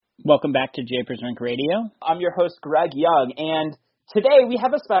Welcome back to Japers Rink Radio. I'm your host, Greg Young, and today we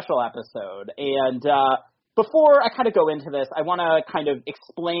have a special episode. And before I kind of go into this, I want to kind of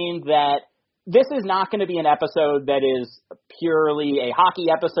explain that this is not going to be an episode that is purely a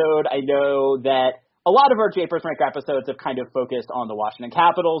hockey episode. I know that a lot of our Japers Rink episodes have kind of focused on the Washington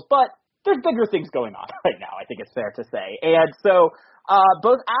Capitals, but there's bigger things going on right now, I think it's fair to say. And so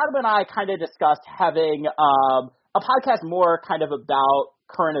both Adam and I kind of discussed having a podcast more kind of about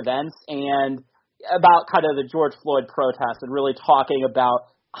current events and about kind of the George Floyd protests and really talking about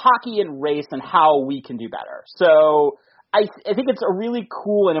hockey and race and how we can do better. So I think it's a really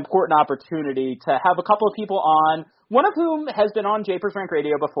cool and important opportunity to have a couple of people on, one of whom has been on Japers Rink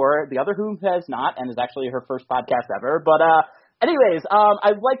Radio before, the other whom has not, and is actually her first podcast ever. But anyways,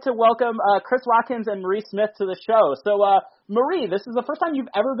 I'd like to welcome Chris Watkins and Marie Smith to the show. So Marie, this is the first time you've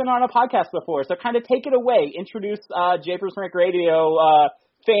ever been on a podcast before, so kind of take it away. Introduce Japers Rink Radio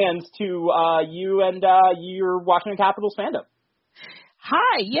fans to you and your Washington Capitals fandom.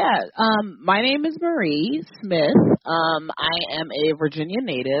 Hi, my name is Marie Smith. I am a Virginia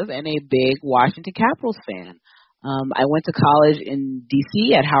native and a big Washington Capitals fan. I went to college in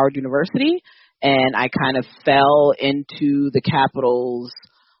D.C. at Howard University, and I kind of fell into the Capitals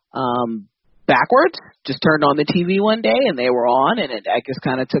backwards. Just turned on the TV one day, and they were on, and I just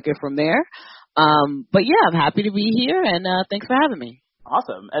kind of took it from there. But yeah, I'm happy to be here, and thanks for having me.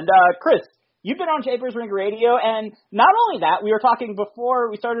 Awesome. And Chris, you've been on Japers Rink Radio, and not only that, we were talking before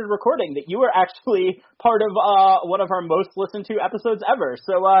we started recording that you were actually part of one of our most listened to episodes ever.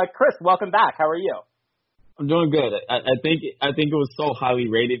 So, Chris, welcome back. How are you? I'm doing good. I think it was so highly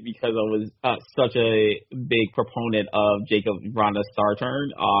rated because I was such a big proponent of Jacob Vrana's star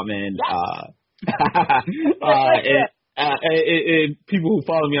turn. And people who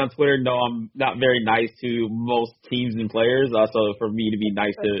follow me on Twitter know I'm not very nice to most teams and players. So for me to be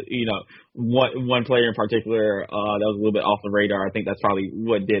nice to, one player in particular that was a little bit off the radar, I think that's probably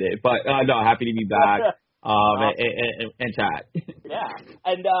what did it. But no, happy to be back and chat. Yeah,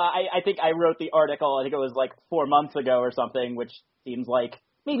 and I think I wrote the article. I think it was like 4 months ago or something, which seems like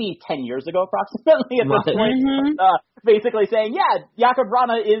maybe 10 years ago approximately at this point. Mm-hmm. Basically saying, yeah, Jakob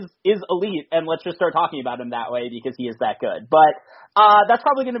Vrana is elite, and let's just start talking about him that way because he is that good. But that's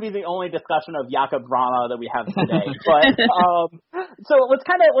probably going to be the only discussion of Jakob Vrana that we have today. But so let's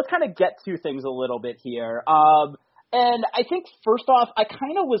kind of get to things a little bit here. And I think first off, I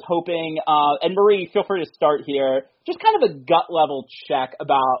kind of was hoping, and Marie, feel free to start here, just kind of a gut level check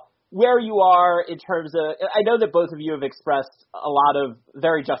about where you are in terms of, I know that both of you have expressed a lot of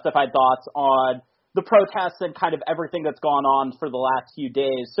very justified thoughts on the protests and kind of everything that's gone on for the last few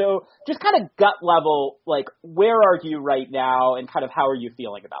days. So just kind of gut level, like, where are you right now and kind of how are you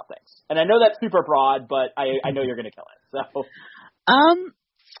feeling about things? And I know that's super broad, but I know you're going to kill it. So.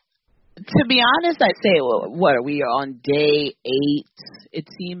 To be honest, I'd say, what are we on day 8? It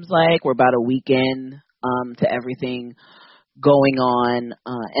seems like we're about a weekend to everything going on.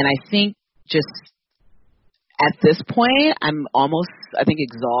 And I think just at this point, I'm almost, I think,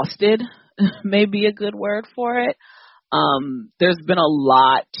 exhausted may be a good word for it. There's been a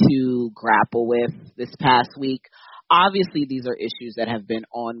lot to grapple with this past week. Obviously, these are issues that have been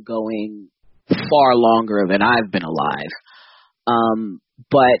ongoing far longer than I've been alive.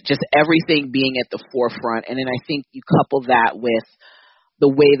 But just everything being at the forefront. And then I think you couple that with the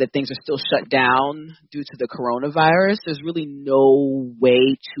way that things are still shut down due to the coronavirus. There's really no way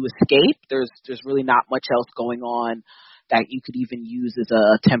to escape. There's really not much else going on that you could even use as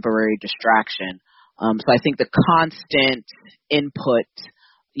a temporary distraction. So I think the constant input,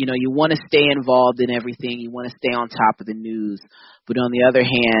 you want to stay involved in everything. You want to stay on top of the news. But on the other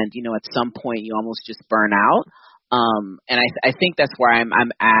hand, at some point you almost just burn out. And I think that's where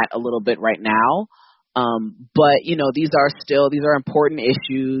I'm at a little bit right now. But these are important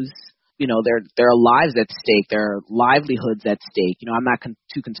issues. There are lives at stake. There are livelihoods at stake. I'm not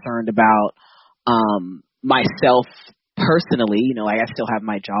too concerned about myself personally. I still have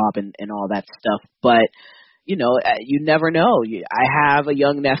my job and all that stuff. But you never know. I have a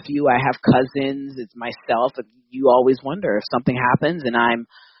young nephew. I have cousins. It's myself. You always wonder if something happens and I'm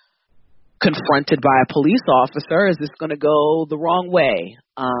confronted by a police officer, is this going to go the wrong way?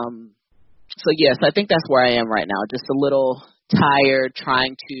 So yes, I think that's where I am right now. Just a little tired,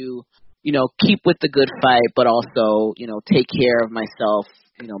 trying to, keep with the good fight, but also, take care of myself,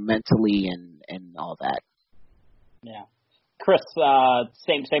 mentally and all that. Yeah. Chris,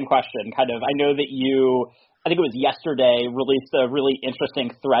 same question. Kind of, I know that you, I think it was yesterday, released a really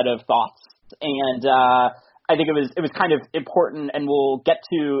interesting thread of thoughts, and I think it was kind of important, and we'll get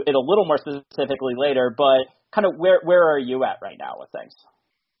to it a little more specifically later, but kind of where are you at right now with things?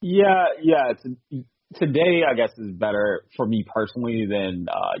 Yeah. Today, I guess, is better for me personally than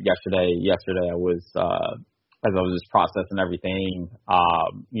yesterday. Yesterday, I was as I was just processing everything.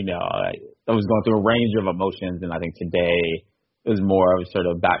 I was going through a range of emotions, and I think today is more of sort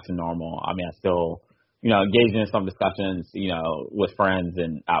of back to normal. I mean, I still, engaged in some discussions, with friends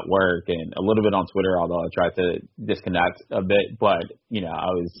and at work, and a little bit on Twitter, although I tried to disconnect a bit. But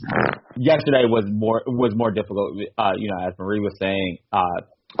yesterday was more difficult. As Marie was saying,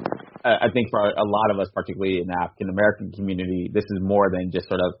 I think for a lot of us, particularly in the African American community, this is more than just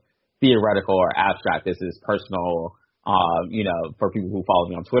sort of theoretical or abstract. This is personal. For people who follow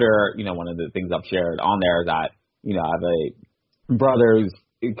me on Twitter, one of the things I've shared on there is that, I have a brother who's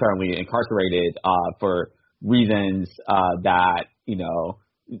currently incarcerated for reasons that,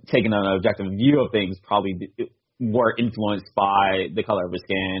 taking an objective view of things probably were influenced by the color of his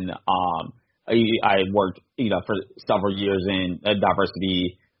skin. I worked, for several years in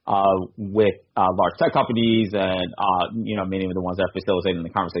diversity with large tech companies and, many of the ones that are facilitating the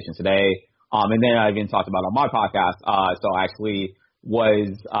conversation today. And then I even talked about on my podcast. So I actually was,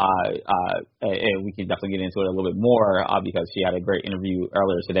 and we can definitely get into it a little bit more because she had a great interview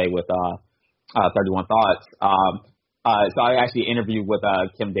earlier today with 31 Thoughts. So I actually interviewed with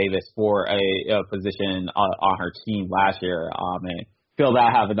Kim Davis for a position on her team last year, and feel that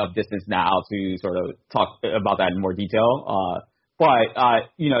I have enough distance now to sort of talk about that in more detail. But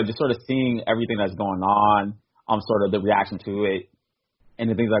just sort of seeing everything that's going on, sort of the reaction to it and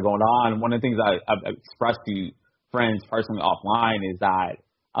the things that are going on. One of the things I've expressed to friends personally offline is that,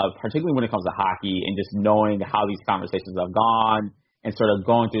 particularly when it comes to hockey and just knowing how these conversations have gone and sort of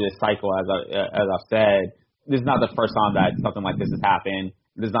going through this cycle, as I've said, this is not the first time that something like this has happened.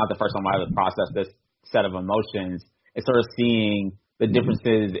 This is not the first time I had to process this set of emotions. It's sort of seeing the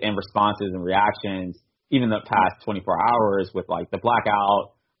differences in responses and reactions, even the past 24 hours with like the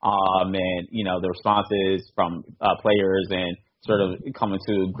blackout, and, the responses from players and sort of coming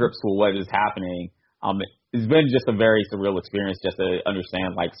to grips with what is happening. It's been just a very surreal experience just to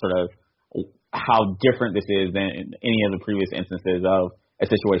understand like sort of how different this is than any of the previous instances of a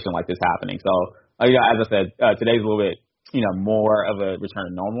situation like this happening. So, as I said, today's a little bit, more of a return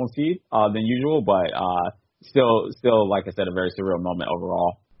to normalcy than usual, but still, like I said, a very surreal moment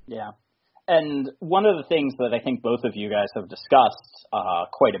overall. Yeah. And one of the things that I think both of you guys have discussed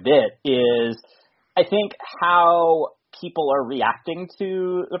quite a bit is, I think, how people are reacting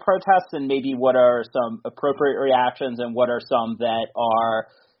to the protests and maybe what are some appropriate reactions and what are some that are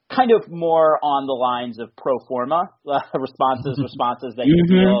kind of more on the lines of pro forma responses that you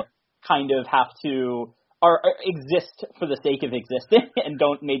feel kind of have to or exist for the sake of existing and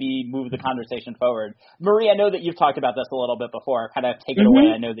don't maybe move the conversation forward. Marie, I know that you've talked about this a little bit before. Kind of take it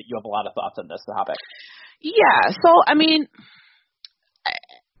away. I know that you have a lot of thoughts on this topic. Yeah. So, I mean,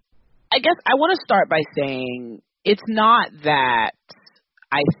 I guess I want to start by saying it's not that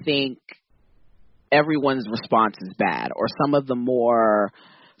I think everyone's response is bad or some of the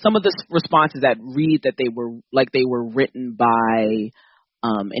responses that read that they were written by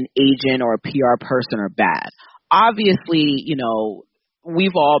an agent or a PR person are bad. Obviously,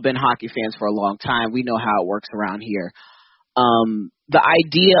 we've all been hockey fans for a long time. We know how it works around here. The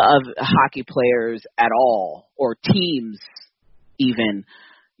idea of hockey players at all, or teams even,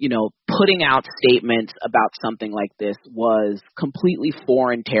 putting out statements about something like this was completely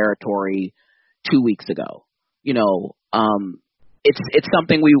foreign territory 2 weeks ago. It's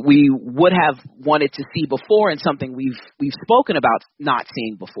something we would have wanted to see before and something we've spoken about not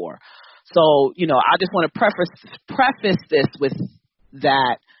seeing before. So, I just want to preface this with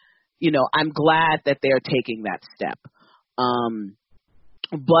that, I'm glad that they're taking that step.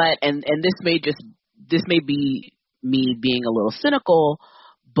 But this may be me being a little cynical,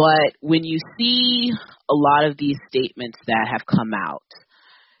 but when you see a lot of these statements that have come out,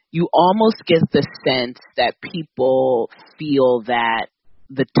 you almost get the sense that people feel that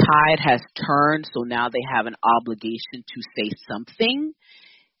the tide has turned, so now they have an obligation to say something,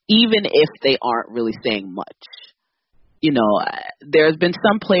 even if they aren't really saying much. There's been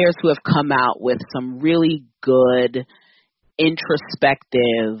some players who have come out with some really good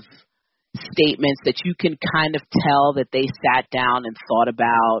introspective statements that you can kind of tell that they sat down and thought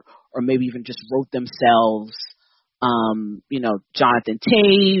about, or maybe even just wrote themselves. Jonathan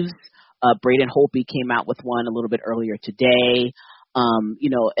Taves, Braden Holtby came out with one a little bit earlier today. And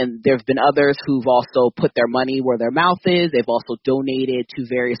there have been others who've also put their money where their mouth is. They've also donated to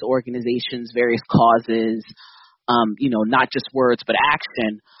various organizations, various causes, not just words, but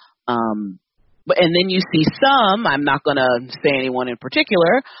action. And then you see some, I'm not going to say anyone in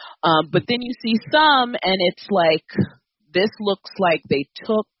particular, but then you see some and it's like this looks like they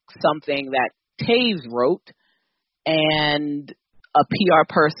took something that Taves wrote and a PR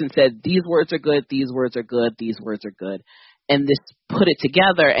person said, these words are good, these words are good, these words are good. And this put it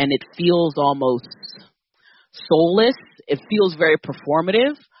together, and it feels almost soulless. It feels very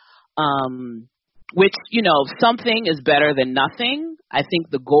performative, which, something is better than nothing. I think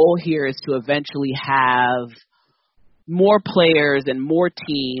the goal here is to eventually have more players and more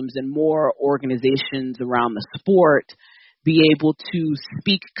teams and more organizations around the sport be able to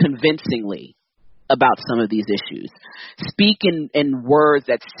speak convincingly about some of these issues. Speak in words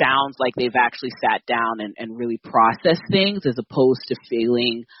that sounds like they've actually sat down and really processed things, as opposed to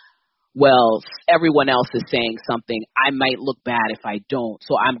feeling, well, everyone else is saying something, I might look bad if I don't,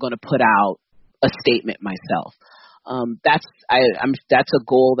 so I'm going to put out a statement myself. That's a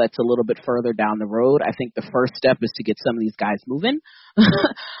goal that's a little bit further down the road. I think the first step is to get some of these guys moving,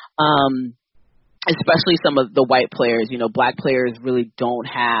 especially some of the white players. Black players really don't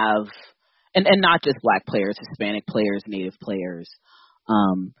have, and not just black players, Hispanic players, Native players.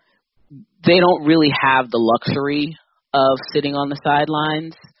 They don't really have the luxury of sitting on the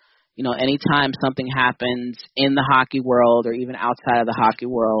sidelines. Anytime something happens in the hockey world or even outside of the hockey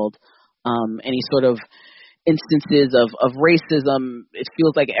world, any sort of instances of racism, it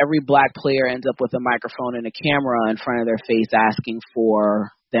feels like every black player ends up with a microphone and a camera in front of their face asking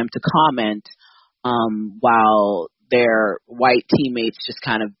for them to comment, while their white teammates just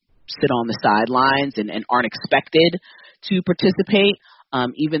kind of sit on the sidelines and aren't expected to participate,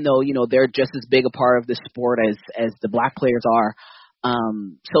 even though, they're just as big a part of the sport as the black players are.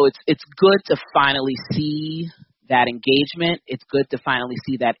 So it's good to finally see that engagement. It's good to finally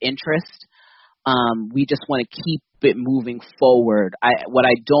see that interest. We just want to keep it moving forward. What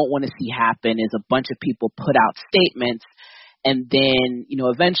I don't want to see happen is a bunch of people put out statements, and then,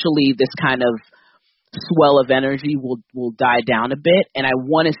 eventually this kind of swell of energy will die down a bit, and I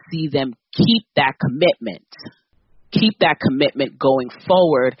want to see them keep that commitment going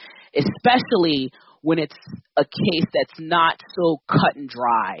forward, especially when it's a case that's not so cut and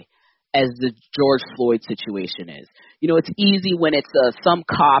dry as the George Floyd situation is. It's easy when it's some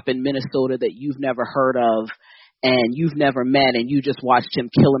cop in Minnesota that you've never heard of and you've never met, and you just watched him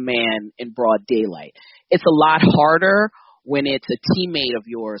kill a man in broad daylight. It's a lot harder when it's a teammate of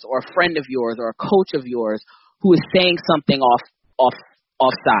yours or a friend of yours or a coach of yours who is saying something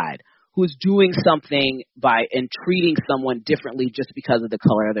offside, who is doing something and treating someone differently just because of the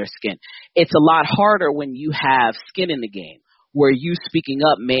color of their skin. It's a lot harder when you have skin in the game, where you speaking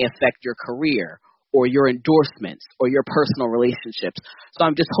up may affect your career or your endorsements or your personal relationships. So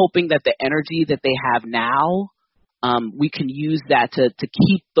I'm just hoping that the energy that they have now, we can use that to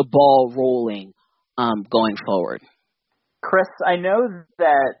keep the ball rolling going forward. Chris, I know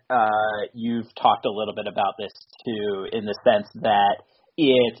that you've talked a little bit about this too, in the sense that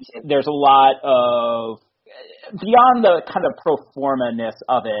there's a lot of, beyond the kind of pro forma-ness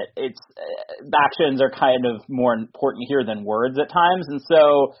of it, it's actions are kind of more important here than words at times. And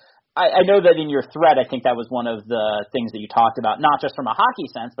so I know that in your thread, I think that was one of the things that you talked about, not just from a hockey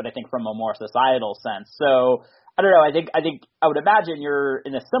sense, but I think from a more societal sense. So I don't know. I think I would imagine you're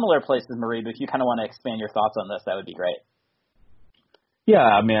in a similar place as Marie, but if you kind of want to expand your thoughts on this, that would be great. Yeah,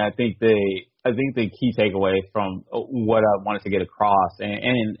 I mean, I think the key takeaway from what I wanted to get across,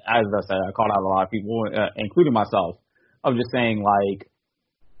 and as I said, I called out a lot of people, including myself, of just saying, like,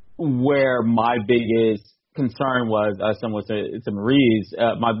 where my biggest concern was, similar to Marie's,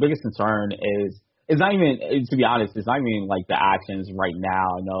 my biggest concern is not even, to be honest, it's not even like the actions right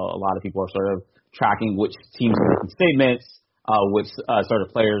now. I know a lot of people are sort of tracking which teams are making statements, which sort of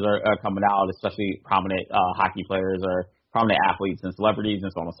players are coming out, especially prominent hockey players or prominent athletes and celebrities and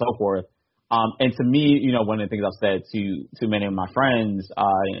so on and so forth. And to me, one of the things I've said to many of my friends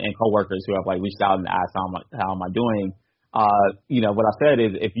and coworkers who have like reached out and asked how am I doing, what I said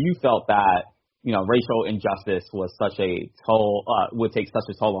is, if you felt that racial injustice was such a toll, would take such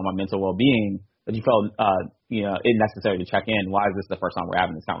a toll on my mental well-being, that you felt it necessary to check in. Why is this the first time we're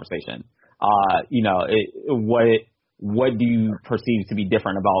having this conversation? What do you perceive to be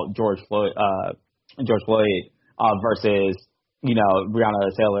different about George Floyd versus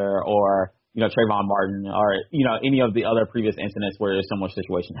Breonna Taylor or Trayvon Martin or any of the other previous incidents where a similar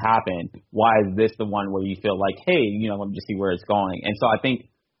situation happened? Why is this the one where you feel like, hey, let me just see where it's going? And so I think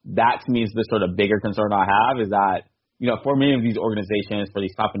that to me is the sort of bigger concern I have, is that for many of these organizations, for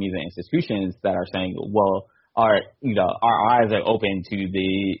these companies and institutions that are saying, well, our eyes are open to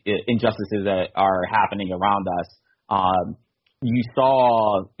the injustices that are happening around us. You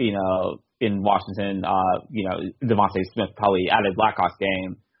saw in Washington, Devontae Smith probably at a Blackhawks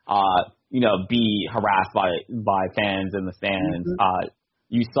game, be harassed by fans in the stands. Mm-hmm.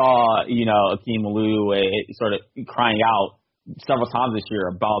 You saw, Akeem Alou sort of crying out several times this year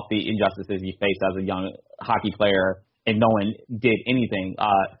about the injustices he faced as a young hockey player, and no one did anything.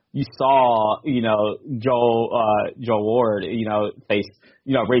 You saw, Joe Ward, face,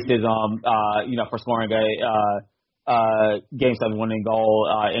 racism, for scoring a Game 7 winning goal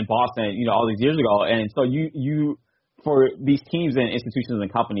in Boston, all these years ago. And so you for these teams and institutions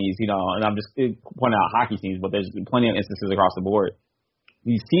and companies, and I'm just pointing out hockey teams, but there's plenty of instances across the board.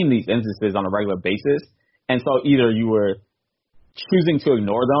 You've seen these instances on a regular basis, and so either you were choosing to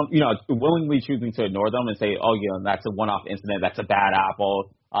ignore them, willingly choosing to ignore them and say, oh, that's a one-off incident, that's a bad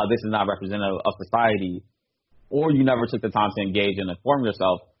apple, this is not representative of society, or you never took the time to engage and inform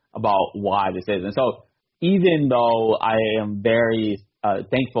yourself about why this is. And so even though I am very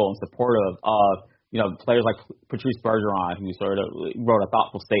thankful and supportive of, players like Patrice Bergeron, who sort of wrote a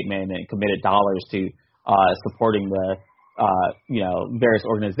thoughtful statement and committed dollars to supporting the various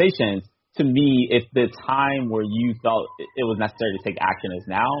organizations, to me, if the time where you felt it was necessary to take action is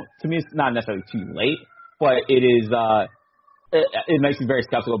now, to me, it's not necessarily too late, but it is, it makes me very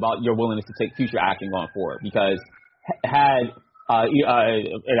skeptical about your willingness to take future action going forward. Because had,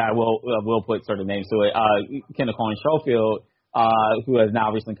 and I will put sort of names to it, Kendall Coyne Schofield, who has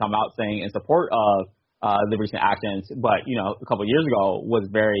now recently come out saying in support of the recent actions, but, a couple of years ago was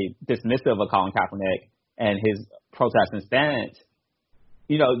very dismissive of Colin Kaepernick and his protest and stance.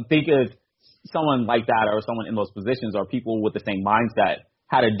 Think of someone like that, or someone in those positions, or people with the same mindset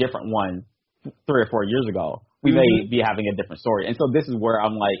had a different one 3 or 4 years ago. We may be having a different story. And so this is where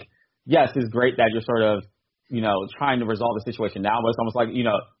I'm like, yes, it's great that you're sort of, trying to resolve the situation now, but it's almost like, you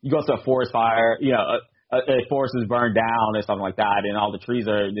go to a forest fire, a forest is burned down or something like that, and all the trees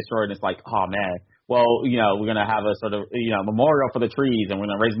are destroyed, and it's like, oh man, well, we're going to have a sort of, memorial for the trees, and we're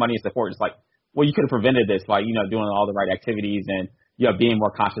going to raise money to support. It's like, well, you could have prevented this by, doing all the right activities and, being more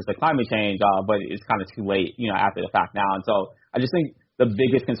conscious of climate change, but it's kind of too late, after the fact now. And so I just think the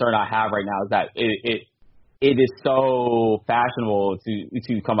biggest concern I have right now is that it is so fashionable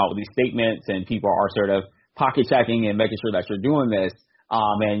to come out with these statements, and people are sort of pocket checking and making sure that you're doing this,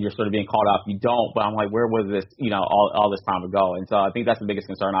 and you're sort of being called out if you don't. But I'm like, where was this, all this time ago? And so I think that's the biggest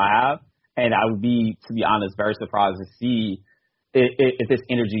concern I have. And I would be, to be honest, very surprised to see if this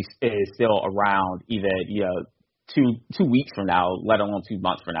energy is still around even, 2 weeks from now, let alone 2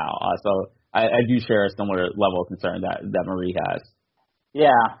 months from now. So I do share a similar level of concern that Marie has.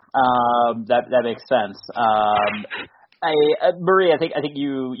 Yeah, that makes sense. Marie, I think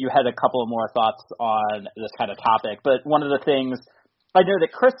you had a couple of more thoughts on this kind of topic, but one of the things I know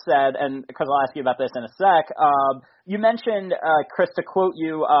that Chris said, and because I'll ask you about this in a sec, you mentioned, Chris, to quote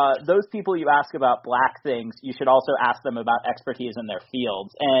you, those people you ask about black things, you should also ask them about expertise in their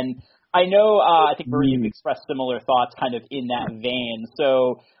fields. And I know, I think Marie, you've expressed similar thoughts kind of in that vein.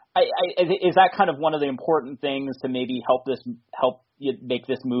 So is that kind of one of the important things to maybe help you make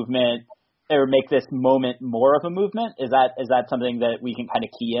this movement, or make this moment more of a movement? Is that something that we can kind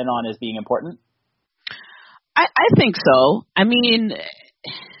of key in on as being important? I think so. I mean,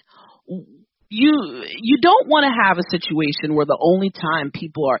 you don't want to have a situation where the only time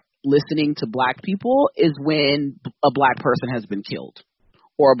people are listening to black people is when a black person has been killed,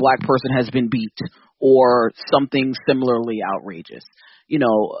 or a black person has been beat, or something similarly outrageous.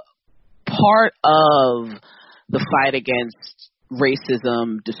 Part of the fight against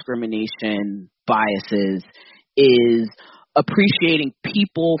racism, discrimination, biases is appreciating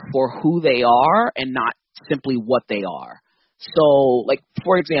people for who they are and not simply what they are. So, like,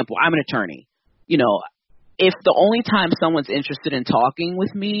 for example, I'm an attorney. If the only time someone's interested in talking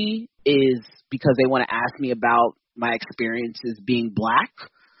with me is because they want to ask me about my experiences being black,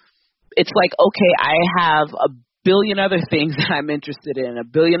 it's like, okay, I have a billion other things that I'm interested in, a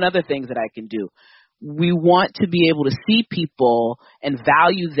billion other things that I can do. We want to be able to see people and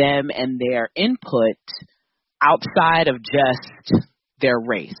value them and their input outside of just their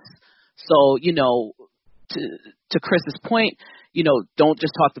race. So, to Chris's point, don't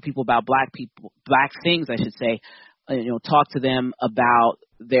just talk to people about black things, I should say. Talk to them about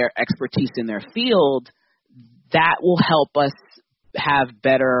their expertise in their field. That will help us have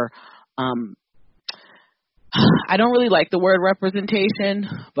better, I don't really like the word representation,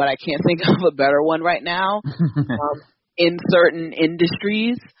 but I can't think of a better one right now. In certain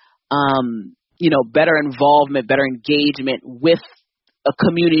industries, better involvement, better engagement with a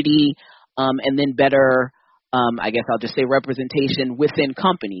community, and then better, I guess I'll just say, representation within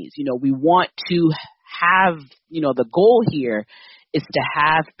companies. We want to have, the goal here is to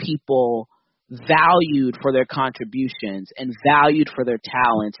have people valued for their contributions and valued for their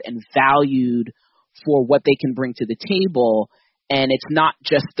talents and valued for what they can bring to the table. And it's not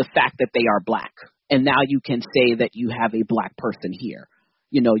just the fact that they are black. And now you can say that you have a black person here.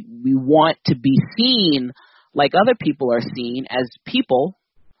 You know, we want to be seen like other people are seen, as people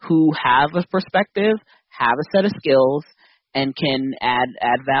who have a perspective, have a set of skills, and can add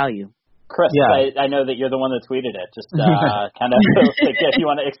value. Chris, yeah. I know that you're the one that tweeted it. Just kind of, like, if you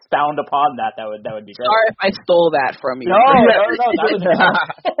want to expound upon that, that would be great. Sorry if I stole that from you. No, that was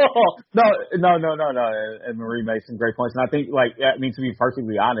No. And Marie made some great points. And I think, like, I mean, to be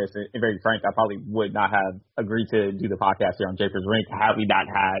perfectly honest and very frank, I probably would not have agreed to do the podcast here on Japers Rink had we not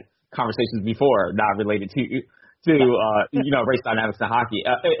had conversations before, not related to race dynamics in hockey,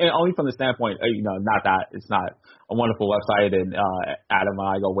 and only from the standpoint, not that it's not a wonderful website, and Adam and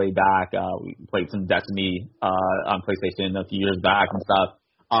I go way back. We played some Destiny on PlayStation a few years back and stuff,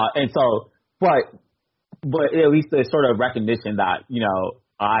 and so, but at least the sort of recognition that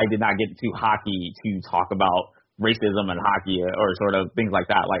I did not get into hockey to talk about racism in hockey or sort of things like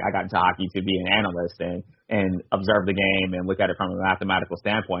that. Like, I got into hockey to be an analyst and observe the game and look at it from a mathematical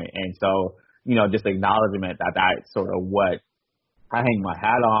standpoint. And so, just acknowledgement that that's sort of what I hang my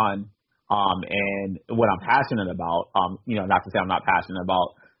hat on, and what I'm passionate about. Not to say I'm not passionate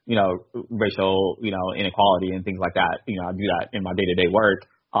about, racial, inequality and things like that. I do that in my day-to-day work.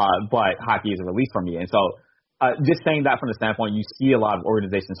 But hockey is a release for me. And so, just saying that from the standpoint, you see a lot of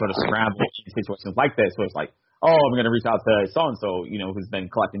organizations sort of scramble in situations like this, where it's like, oh, I'm going to reach out to so-and-so, who's been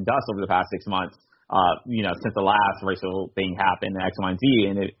collecting dust over the past 6 months, since the last racial thing happened, X, Y, and Z.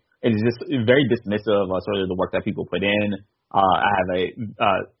 And it's just very dismissive of sort of the work that people put in. I have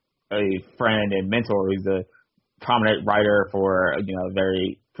a friend and mentor who's a prominent writer for, a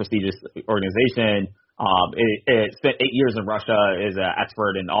very prestigious organization. It spent 8 years in Russia, is an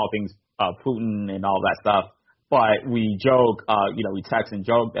expert in all things Putin and all that stuff. But we joke, we text and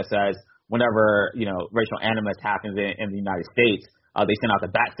joke that says whenever, racial animus happens in the United States, they send out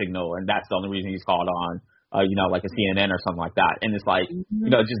the bat signal, and that's the only reason he's called on, like a CNN or something like that. And it's like,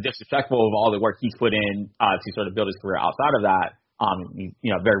 just disrespectful of all the work he's put in to sort of build his career outside of that. He's,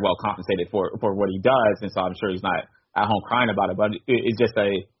 very well compensated for what he does. And so I'm sure he's not at home crying about it, but it's just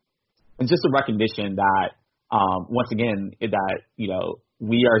a recognition that, once again, that,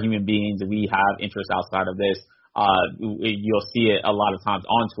 we are human beings and we have interests outside of this. You'll see it a lot of times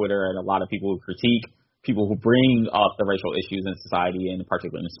on Twitter, and a lot of people who critique people who bring up the racial issues in society, and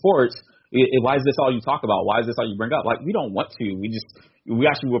particularly in sports. Why is this all you talk about? Why is this all you bring up? Like, we don't want to. We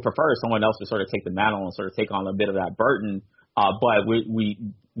actually would prefer someone else to sort of take the mantle and sort of take on a bit of that burden. But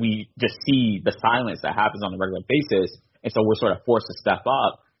we just see the silence that happens on a regular basis, and so we're sort of forced to step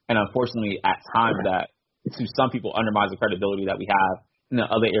up. And unfortunately, at times that to some people undermines the credibility that we have in the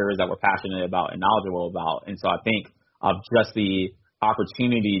other areas that we're passionate about and knowledgeable about. And so I think just the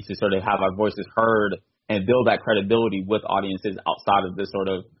opportunity to sort of have our voices heard and build that credibility with audiences outside of the sort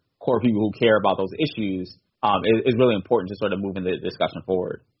of core people who care about those issues is really important to sort of moving the discussion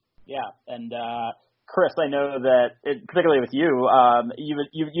forward. Yeah, and Chris, I know that particularly with you,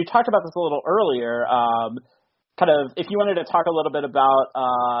 you talked about this a little earlier. Kind of, if you wanted to talk a little bit about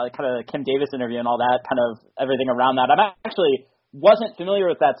kind of Kim Davis interview and all that, kind of everything around that. I actually wasn't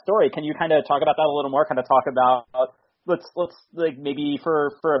familiar with that story. Can you kind of talk about that a little more? Kind of talk about let's like maybe for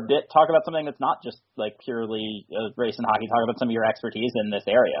a bit talk about something that's not just like purely race and hockey. Talk about some of your expertise in this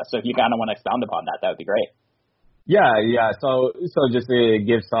area. So if you kind of want to expound upon that, that would be great. Yeah. So just to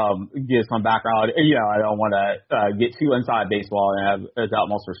give some background, I don't want to get too inside baseball, and have the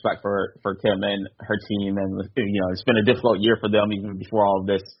utmost respect for Kim and her team, and it's been a difficult year for them even before all of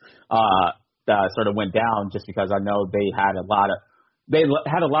this sort of went down, just because I know they had a lot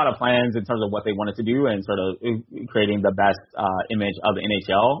of plans in terms of what they wanted to do and sort of creating the best image of the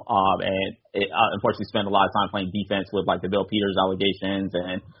NHL, and it unfortunately spent a lot of time playing defense with like the Bill Peters allegations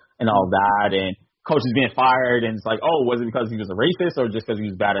and all that, and coaches being fired, and it's like, oh, was it because he was a racist or just because he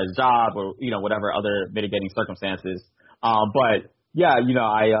was bad at his job, or whatever other mitigating circumstances. But yeah,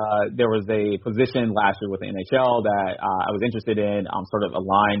 there was a position last year with the NHL that I was interested in, sort of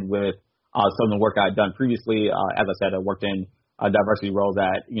aligned with some of the work I had done previously. As I said, I worked in diversity roles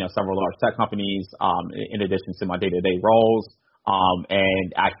at several large tech companies, in addition to my day-to-day roles,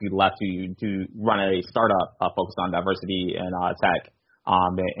 and actually left to run a startup focused on diversity and tech.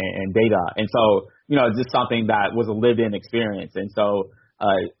 And data. And so, it's just something that was a lived-in experience. And so,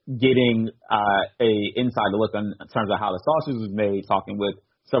 getting a inside look in terms of how the sausage was made, talking with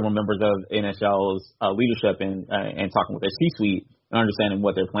several members of NHL's leadership and talking with their C-suite and understanding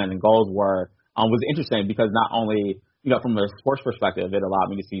what their plans and goals were, was interesting, because not only, from a sports perspective, it allowed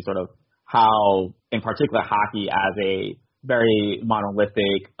me to see sort of how, in particular, hockey as a very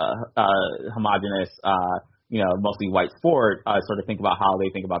monolithic, homogenous, mostly white sport, sort of think about how they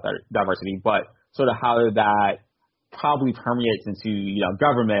think about that diversity, but sort of how that probably permeates into,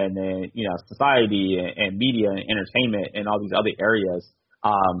 government and, society and media and entertainment and all these other areas.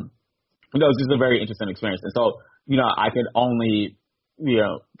 It's just a very interesting experience. And so, I could only,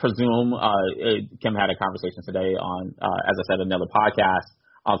 presume, Kim had a conversation today on, as I said, another podcast,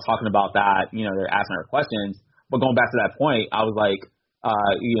 talking about that, they're asking her questions. But going back to that point, I was like,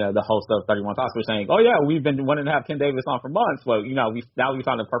 the host of 31 Thoughts were saying, oh yeah, we've been wanting to have Kim Davis on for months. Well, we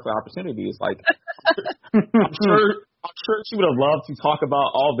found a perfect opportunity. It's like, I'm sure she would have loved to talk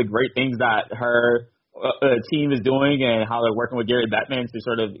about all the great things that her team is doing and how they're working with Gary Bettman to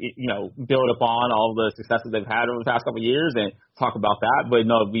sort of, build upon all the successes they've had over the past couple of years and talk about that. But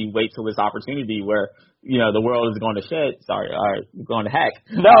no, we wait till this opportunity where, the world is going to shit. Sorry, all right, going to heck.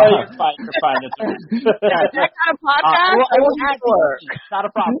 No, you're fine. You're fine. It's That's not a podcast. it's not a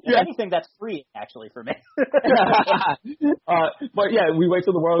problem. If anything, that's free, actually, for me. But yeah, we wait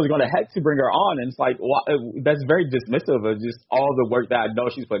till the world is going to heck to bring her on. And it's like, that's very dismissive of just all the work that I know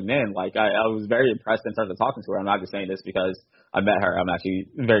she's putting in. Like, I was very impressed in terms of talking to her. I'm not just saying this because I met her. I'm actually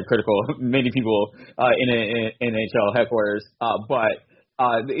very critical of many people in NHL headquarters. But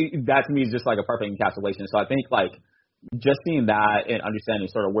that to me is just like a perfect encapsulation. So I think like just seeing that and understanding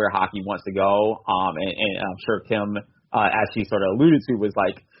sort of where hockey wants to go, and I'm sure Kim, as she sort of alluded to, was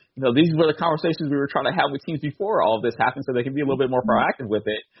like, these were the conversations we were trying to have with teams before all of this happened, so they can be a little bit more proactive with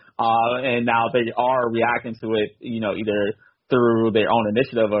it. And now they are reacting to it, either through their own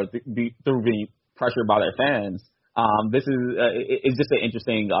initiative or through being pressured by their fans. This is it's just an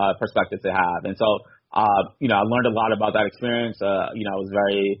interesting perspective to have, and so. I learned a lot about that experience. It was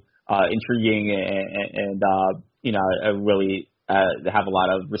very intriguing and I really have a lot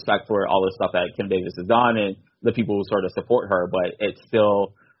of respect for all the stuff that Kim Davis has done and the people who sort of support her, but it's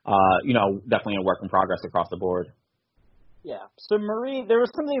still, definitely a work in progress across the board. Yeah. So Marie, there was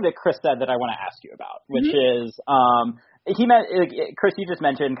something that Chris said that I want to ask you about, which is, Chris, you just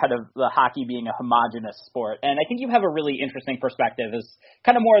mentioned kind of the hockey being a homogenous sport, and I think you have a really interesting perspective as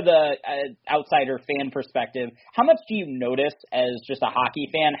kind of more the outsider fan perspective. How much do you notice as just a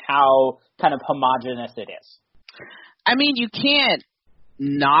hockey fan how kind of homogenous it is? I mean, you can't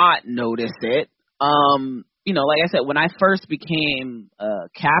not notice it. Like I said, when I first became a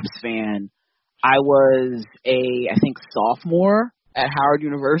Caps fan, I was I think sophomore at Howard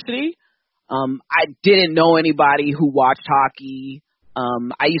University. I didn't know anybody who watched hockey.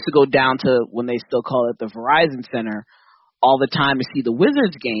 I used to go down to, when they still call it, the Verizon Center all the time to see the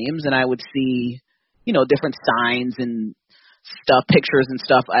Wizards games, and I would see, different signs and stuff, pictures and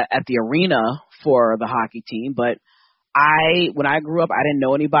stuff at the arena for the hockey team. But when I grew up, I didn't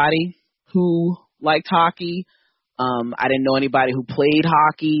know anybody who liked hockey. I didn't know anybody who played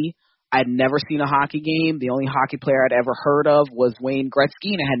hockey. I'd never seen a hockey game. The only hockey player I'd ever heard of was Wayne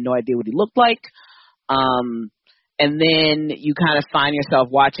Gretzky, and I had no idea what he looked like. And then you kind of find yourself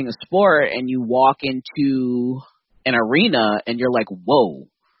watching a sport, and you walk into an arena, and you're like, whoa.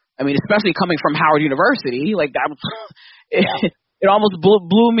 I mean, especially coming from Howard University, like that, it almost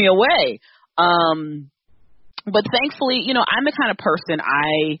blew me away. But thankfully, I'm the kind of person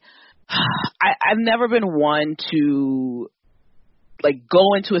I've never been one to like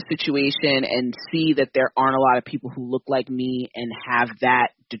go into a situation and see that there aren't a lot of people who look like me and have that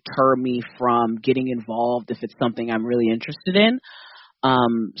deter me from getting involved if it's something I'm really interested in.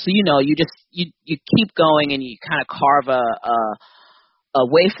 So you keep going and you kind of carve a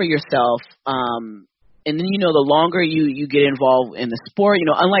way for yourself. And then the longer you get involved in the sport,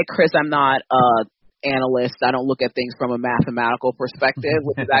 unlike Chris, I'm not analyst. I don't look at things from a mathematical perspective,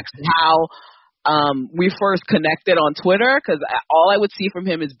 which is actually how we first connected on Twitter, because all I would see from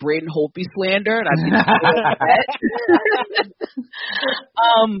him is Braden Holtby slander, and I'd be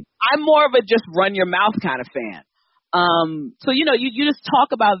I'm more of a just run your mouth kind of fan. So you just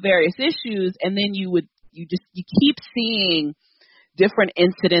talk about various issues, and then you keep seeing different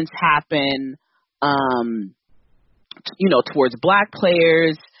incidents happen, towards Black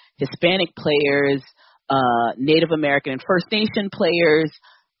players, Hispanic players, Native American and First Nation players,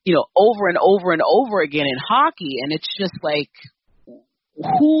 over and over and over again in hockey. And it's just like,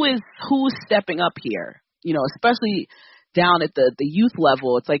 who's stepping up here? Especially down at the youth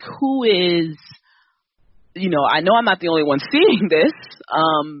level. It's like, who is, I know I'm not the only one seeing this,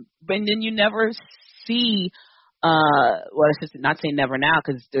 but then you never see, I should not say never now,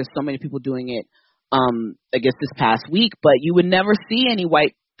 because there's so many people doing it, I guess this past week, but you would never see any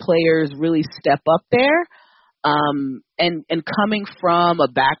white players really step up there. And coming from a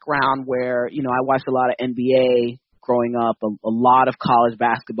background where, you know, I watched a lot of NBA growing up, a lot of college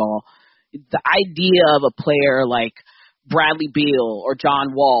basketball, the idea of a player like Bradley Beal or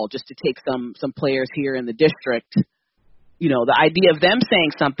John Wall, just to take some players here in the district, you know, the idea of them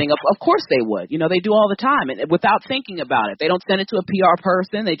saying something, of course they would. You know, they do all the time, and without thinking about it. They don't send it to a PR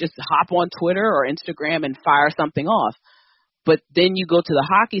person. They just hop on Twitter or Instagram and fire something off. But then you go to the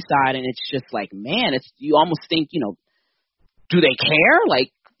hockey side, and it's just like, man, you almost think, you know, do they care?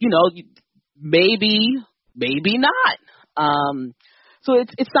 Like, you know, maybe not. So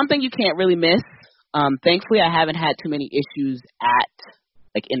it's something you can't really miss. Thankfully, I haven't had too many issues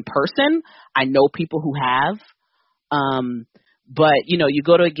in person. I know people who have. But, you know, you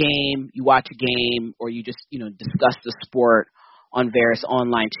go to a game, you watch a game, or you just, you know, discuss the sport on various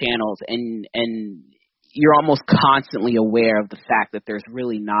online channels, and you're almost constantly aware of the fact that there's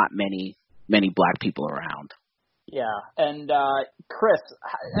really not many black people around. Yeah. And, Chris,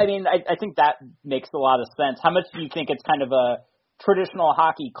 I mean, I think that makes a lot of sense. How much do you think it's kind of a traditional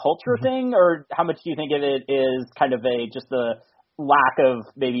hockey culture thing, or how much do you think of it is kind of just a lack of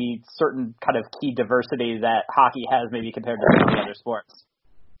maybe certain kind of key diversity that hockey has maybe compared to some of the other sports?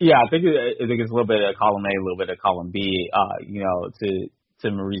 Yeah, I think it's a little bit of column A, a little bit of column B. You know, to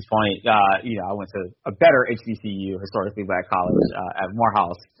Marie's point, you know, I went to a better HBCU, historically black college, at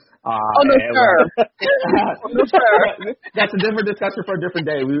Morehouse. No, sir. No, sir. That's a different discussion for a different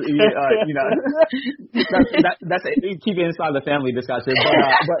day. You know, that's keep it inside the family discussion.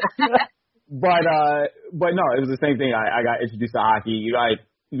 But no, it was the same thing. I got introduced to hockey.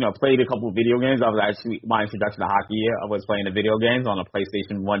 You know, played a couple of video games. I was actually, my introduction to hockey, I was playing the video games on a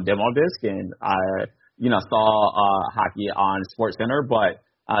PlayStation 1 demo disc, and I, you know, saw hockey on SportsCenter. But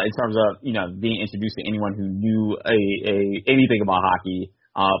in terms of, you know, being introduced to anyone who knew anything about hockey,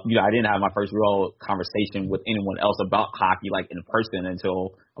 you know, I didn't have my first real conversation with anyone else about hockey, like in person,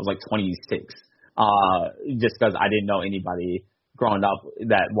 until I was like 26. Just because I didn't know anybody growing up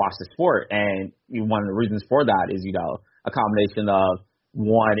that watched the sport. And one of the reasons for that is, you know, a combination of,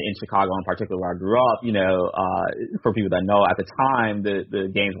 one, in Chicago in particular where I grew up, you know, for people that know, at the time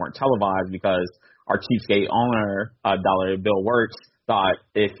the games weren't televised because our cheapskate owner, Dollar Bill Works, thought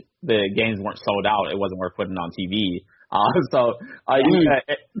if the games weren't sold out, it wasn't worth putting on TV. And so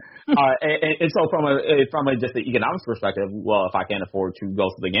from just the economics perspective, well, if I can't afford to go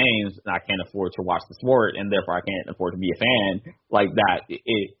to the games, and I can't afford to watch the sport, and therefore I can't afford to be a fan like that,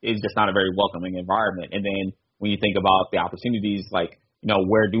 it's just not a very welcoming environment. And then when you think about the opportunities, like, you know,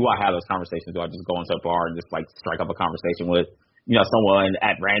 where do I have those conversations? Do I just go into a bar and just like strike up a conversation with, you know, someone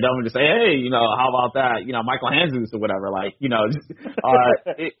at random and just say, hey, you know, how about that? You know, Michael Hanzus or whatever. Like, you know, just,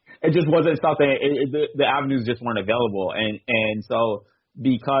 it just wasn't something. The avenues just weren't available, and so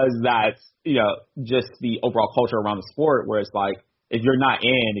because that's, you know, just the overall culture around the sport, where it's like, if you're not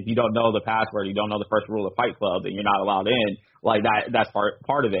in, if you don't know the password, you don't know the first rule of Fight Club, then you're not allowed in. Like that's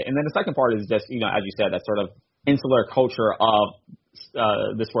part of it. And then the second part is just, you know, as you said, that sort of insular culture of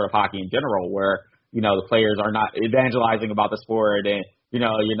the sport of hockey in general, where, you know, the players are not evangelizing about the sport, and, you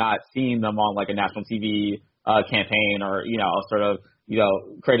know, you're not seeing them on like a national TV campaign, or, you know, sort of, you know,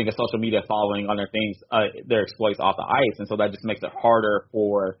 creating a social media following on their exploits off the ice. And so that just makes it harder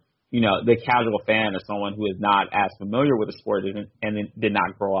for, you know, the casual fan, or someone who is not as familiar with the sport and did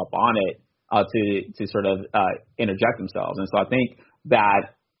not grow up on it, to sort of interject themselves. And so I think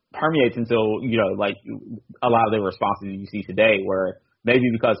that permeates until, you know, like a lot of the responses you see today, where maybe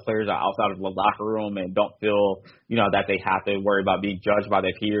because players are outside of the locker room and don't feel, you know, that they have to worry about being judged by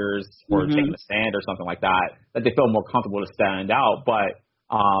their peers or taking a stand or something like that they feel more comfortable to stand out. But,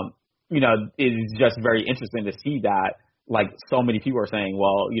 you know, it's just very interesting to see that, like, so many people are saying,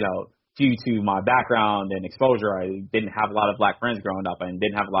 well, you know, due to my background and exposure, I didn't have a lot of black friends growing up and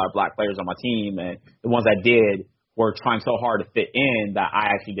didn't have a lot of black players on my team. And the ones that did were trying so hard to fit in that I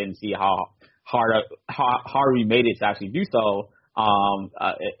actually didn't see how hard we made it to actually do so.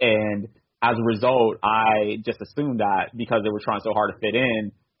 And as a result, I just assumed that because they were trying so hard to fit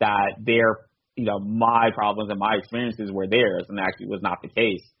in, that their, you know, my problems and my experiences were theirs, and actually was not the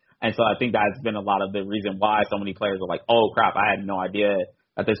case. And so I think that's been a lot of the reason why so many players are like, oh crap, I had no idea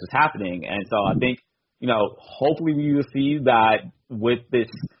that this was happening. And so I think, you know, hopefully we will see that with this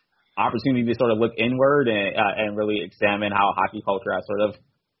opportunity to sort of look inward and really examine how hockey culture has sort of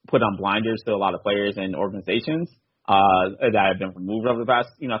put on blinders to a lot of players and organizations that have been removed over the past,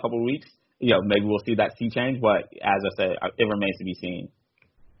 you know, couple of weeks. You know, maybe we'll see that sea change, but as I said, it remains to be seen.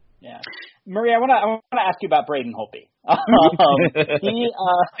 Yeah, Maria, I want to ask you about Braden Holtby. Braden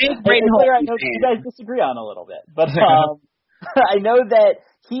Holtby, I know you guys disagree on a little bit, but I know that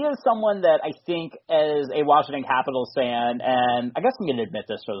he is someone that I think, as a Washington Capitals fan, and I guess I'm going to admit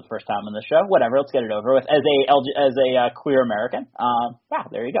this for the first time on the show. Whatever, let's get it over with. As a queer American, yeah,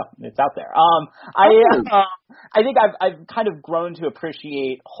 there you go. It's out there. I think I've kind of grown to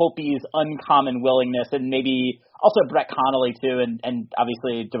appreciate Holtby's uncommon willingness, and maybe also Brett Connolly too, and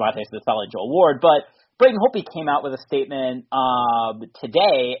obviously Devontae Smith-Pelly, Joel Ward. But Braden Holtby came out with a statement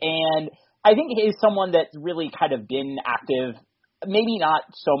today, and I think he's someone that's really kind of been active. Maybe not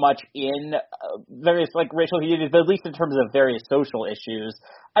so much in various racial communities, but at least in terms of various social issues.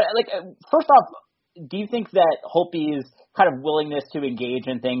 First off, do you think that Holtby's kind of willingness to engage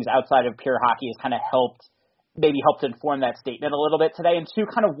in things outside of pure hockey has kind of helped inform that statement a little bit today? And two,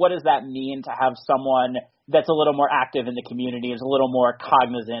 kind of what does that mean to have someone that's a little more active in the community, is a little more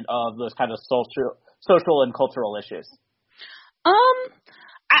cognizant of those kind of social and cultural issues?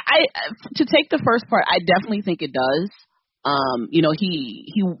 I to take the first part, I definitely think it does.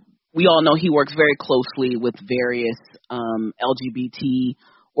 We all know he works very closely with various LGBT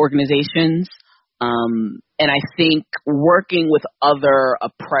organizations, and I think working with other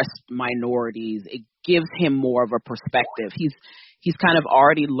oppressed minorities, it gives him more of a perspective. He's kind of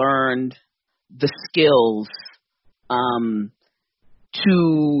already learned the skills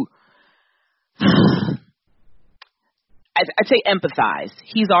to I'd say empathize.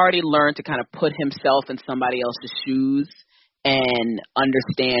 He's already learned to kind of put himself in somebody else's shoes and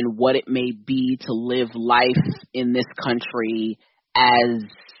understand what it may be to live life in this country as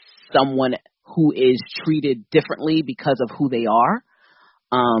someone who is treated differently because of who they are.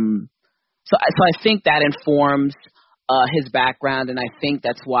 So I think that informs his background, and I think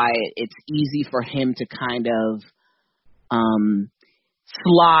that's why it's easy for him to kind of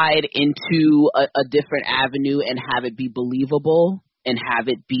slide into a different avenue and have it be believable and have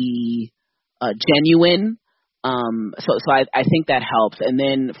it be genuine. So I think that helps. And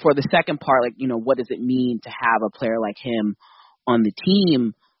then for the second part, what does it mean to have a player like him on the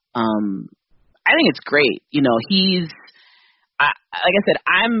team? I think it's great. Like I said,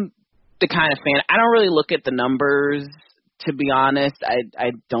 I'm the kind of fan, I don't really look at the numbers, to be honest.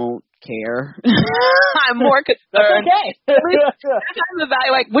 I don't care. I'm more concerned. Okay. I'm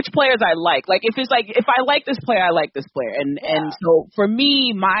evaluating which players I like. If I like this player, I like this player. And so for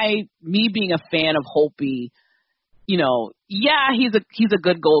me, me being a fan of Holtby, he's a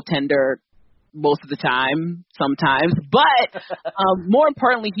good goaltender most of the time, sometimes, but more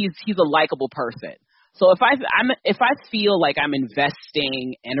importantly, he's a likable person. So if I feel like I'm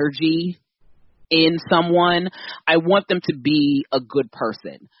investing energy in someone, I want them to be a good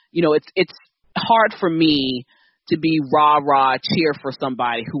person. It's hard for me to be rah-rah cheer for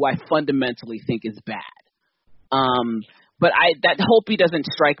somebody who I fundamentally think is bad. But that Holtby doesn't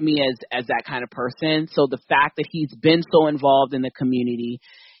strike me as that kind of person. So the fact that he's been so involved in the community,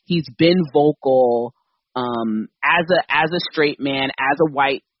 he's been vocal as a straight man, as a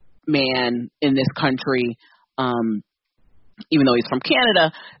white man in this country, even though he's from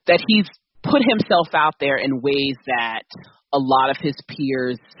Canada, that he's put himself out there in ways that a lot of his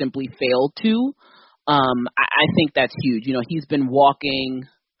peers simply failed to. I think that's huge. He's been walking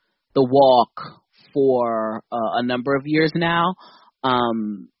the walk for a number of years now.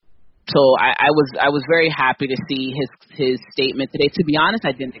 So I was very happy to see his statement today. To be honest,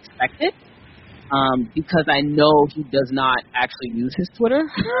 I didn't expect it. Because I know he does not actually use his Twitter.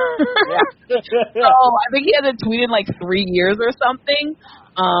 So I think he hasn't tweeted in 3 years or something.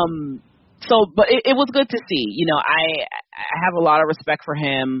 But it was good to see. I have a lot of respect for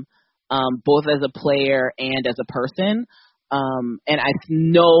him, both as a player and as a person. And I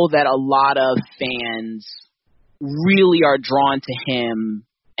know that a lot of fans really are drawn to him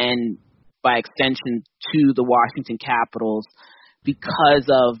and by extension to the Washington Capitals because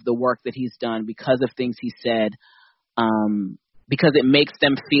of the work that he's done, because of things he said, because it makes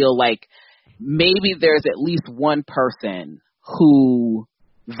them feel like maybe there's at least one person who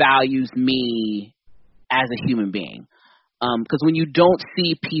values me as a human being. Because when you don't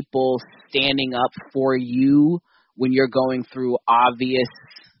see people standing up for you when you're going through obvious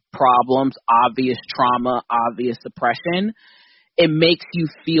problems, obvious trauma, obvious oppression, it makes you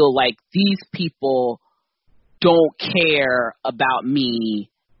feel like these people don't care about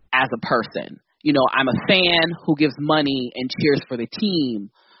me as a person. I'm a fan who gives money and cheers for the team,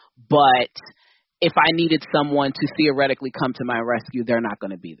 but if I needed someone to theoretically come to my rescue, they're not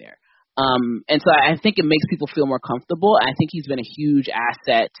going to be there. And so I think it makes people feel more comfortable. I think he's been a huge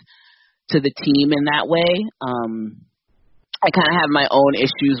asset to the team in that way. I kind of have my own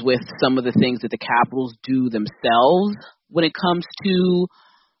issues with some of the things that the Capitals do themselves when it comes to,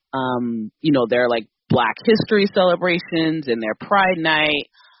 their Black History celebrations and their Pride Night.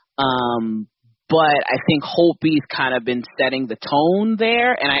 But I think Holtby's kind of been setting the tone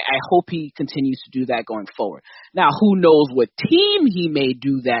there, and I hope he continues to do that going forward. Now, who knows what team he may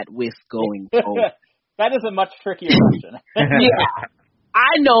do that with going forward? That is a much trickier question. Yeah,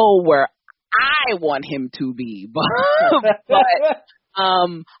 I know where I want him to be, but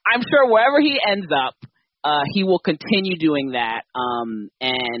I'm sure wherever he ends up, he will continue doing that.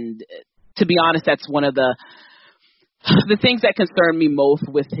 And to be honest, that's one of the things that concern me most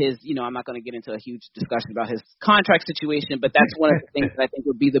with his, I'm not going to get into a huge discussion about his contract situation, but that's one of the things that I think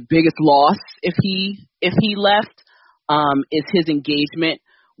would be the biggest loss if he left, is his engagement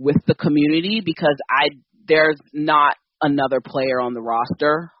with the community, because there's not another player on the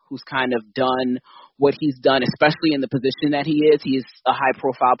roster who's kind of done what he's done, especially in the position that he is. He is a high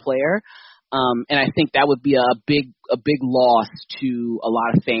profile player. And I think that would be a big loss to a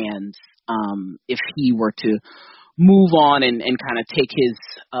lot of fans, if he were to move on and kind of take his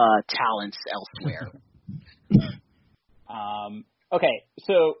talents elsewhere. Okay,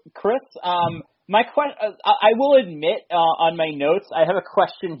 so Chris, my I will admit on my notes I have a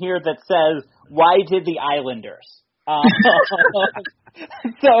question here that says, "Why did the Islanders?"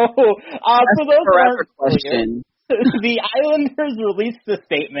 So for those who aren't familiar, the Islanders released a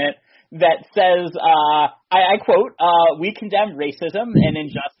statement that says, I quote, "We condemn racism and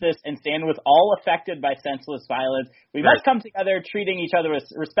injustice and stand with all affected by senseless violence. We must come together, treating each other with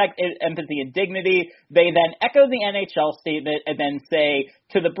respect, empathy, and dignity." They then echo the NHL statement and then say,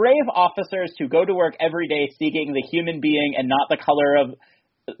 "To the brave officers who go to work every day seeking the human being and not the color of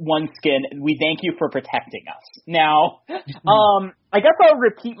one's skin, we thank you for protecting us." Now, I guess I'll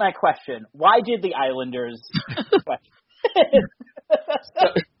repeat my question. Why did the Islanders?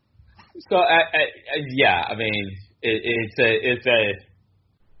 So, yeah, I mean, it's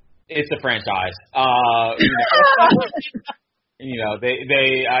a franchise.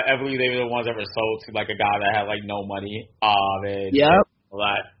 They I believe they were the ones that were sold to like a guy that had like no money.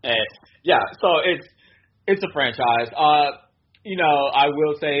 So it's a franchise. I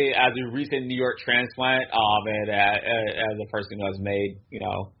will say, as a recent New York transplant, and as a person who has made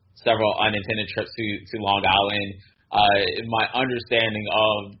several unintended trips to Long Island, my understanding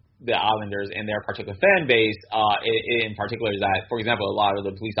of the Islanders and their particular fan base, in particular, is that, for example, a lot of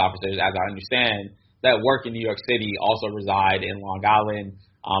the police officers, as I understand, that work in New York City also reside in Long Island.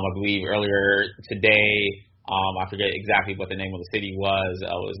 I believe earlier today, I forget exactly what the name of the city was.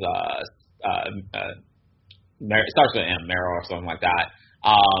 It starts with M, Merrill or something like that.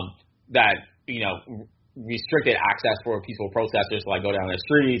 That restricted access for peaceful protesters to like go down the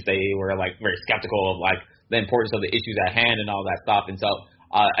streets. They were like very skeptical of like the importance of the issues at hand and all that stuff. And so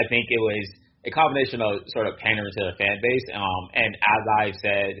I think it was a combination of sort of pandering to the fan base. And as I've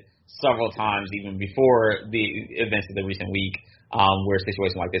said several times, even before the events of the recent week, where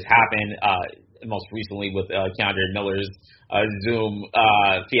situations like this happen, most recently with Keandre Miller's Zoom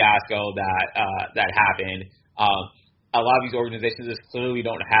fiasco that happened, a lot of these organizations just clearly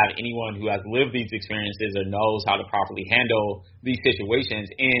don't have anyone who has lived these experiences or knows how to properly handle these situations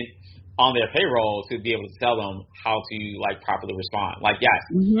on their payroll to be able to tell them how to like properly respond. Like, yes,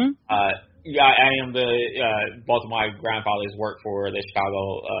 I am both of my grandfathers work for the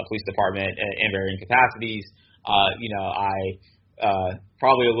Chicago Police Department in varying capacities. I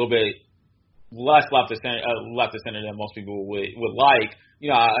probably a little bit less left of center than most people would like.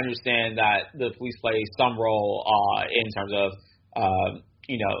 I understand that the police play some role in terms of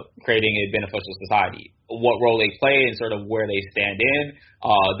creating a beneficial society. What role they play and sort of where they stand in,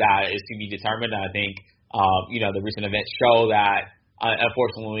 that is to be determined. And I think the recent events show that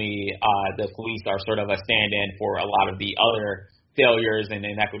unfortunately the police are sort of a stand-in for a lot of the other failures and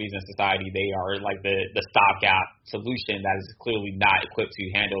inequities in society. They are like the stopgap solution that is clearly not equipped to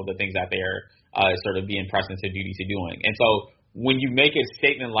handle the things that they're sort of being pressed into duty to doing. And so when you make a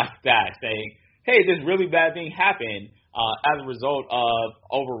statement like that saying, hey, this really bad thing happened as a result of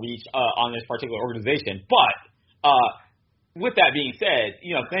overreach on this particular organization, but with that being said,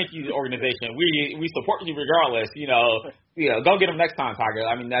 thank you, organization. We support you regardless. Go get them next time, Tiger.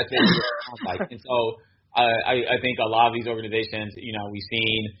 I mean, that's what it sounds like. And so I think a lot of these organizations, we've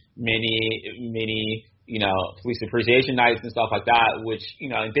seen many police appreciation nights and stuff like that, which,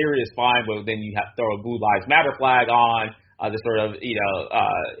 in theory is fine, but then you have to throw a Blue Lives Matter flag on to sort of,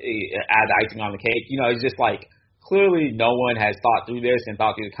 add icing on the cake. It's just like, clearly no one has thought through this and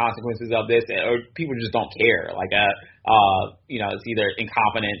thought through the consequences of this, or people just don't care. Like, it's either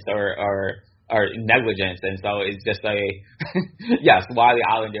incompetence or or negligence. And so it's just a yes, why the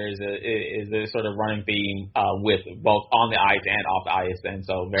Islanders is a sort of running theme with both on the ice and off the ice, and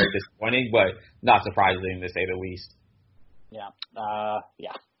so very disappointing, but not surprising to say the least. Yeah.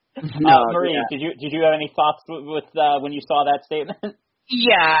 Marie, Yeah. did you have any thoughts with when you saw that statement?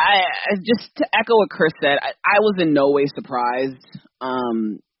 Yeah, I just to echo what Chris said, I was in no way surprised.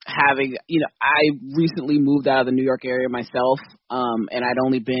 Having, I recently moved out of the New York area myself, and I'd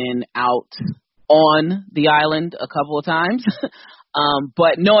only been out on the island a couple of times.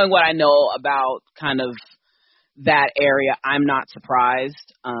 But knowing what I know about kind of that area, I'm not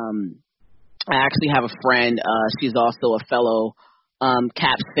surprised. I actually have a friend, she's also a fellow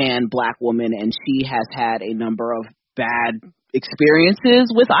Caps fan, black woman, and she has had a number of bad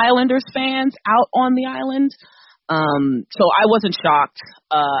experiences with Islanders fans out on the island. So I wasn't shocked.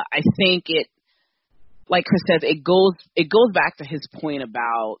 I think it, like Chris says, it goes back to his point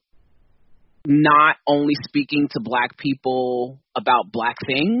about not only speaking to black people about black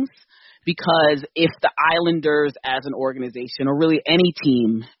things, because if the Islanders as an organization, or really any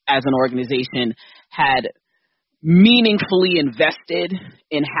team as an organization, had meaningfully invested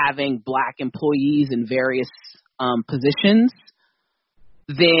in having black employees in various positions,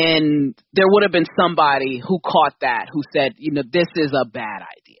 then there would have been somebody who caught that, who said, this is a bad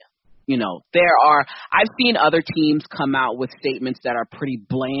idea. I've seen other teams come out with statements that are pretty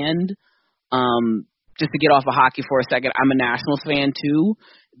bland. Just to get off of hockey for a second, I'm a Nationals fan too.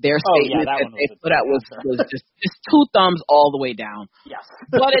 Their statement that they put out was just two thumbs all the way down. Yes.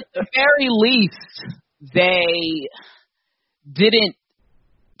 But at the very least, they didn't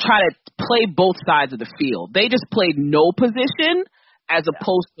try to play both sides of the field. They just played no position as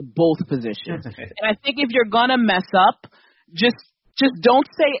opposed to both positions. And I think if you're gonna mess up, just don't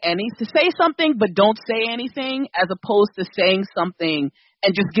say something, but don't say anything, as opposed to saying something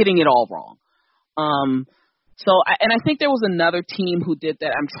and just getting it all wrong. I think there was another team who did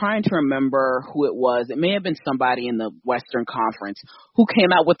that. I'm trying to remember who it was. It may have been somebody in the Western Conference who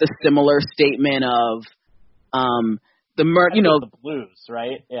came out with a similar statement of the Blues,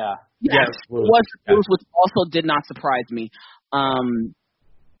 right? Yeah. Yes, it was the Blues, which also did not surprise me. I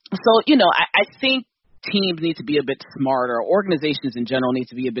think teams need to be a bit smarter. Organizations in general need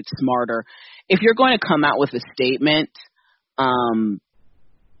to be a bit smarter. If you're going to come out with a statement,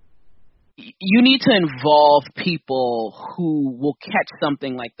 you need to involve people who will catch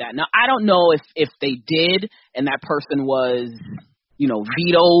something like that. Now, I don't know if they did and that person was,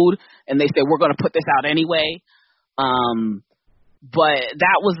 vetoed and they said, we're going to put this out anyway. But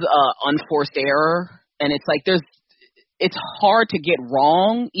that was an unforced error. And it's like it's hard to get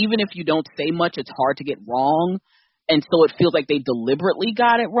wrong. Even if you don't say much, it's hard to get wrong. And so it feels like they deliberately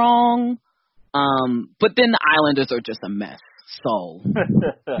got it wrong. But then the Islanders are just a mess. So,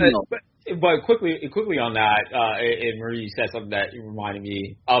 But quickly on that, and Marie said something that reminded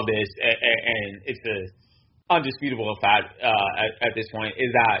me of this, and it's an undisputable fact at this point,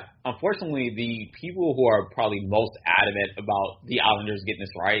 is that unfortunately the people who are probably most adamant about the Islanders getting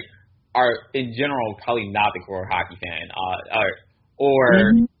this right are in general probably not the core hockey fan,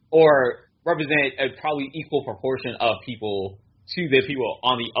 or represent a probably equal proportion of people to the people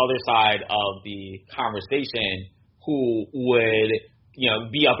on the other side of the conversation who would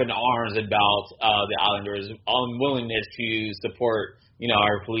be up in arms about the Islanders' unwillingness to support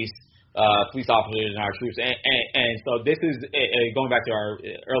our police officers and our troops, and so this is going back to our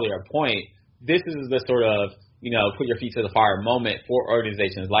earlier point. This is the sort of put your feet to the fire moment for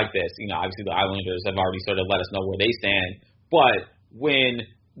organizations like this. Obviously the Islanders have already sort of let us know where they stand, but when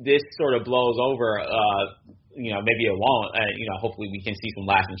this sort of blows over, maybe it won't. Hopefully we can see some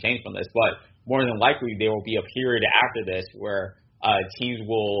lasting change from this, but more than likely there will be a period after this where teams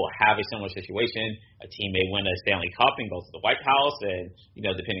will have a similar situation. A team may win a Stanley Cup and go to the White House, and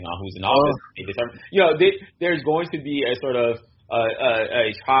depending on who's in office, they determine. There's going to be a sort of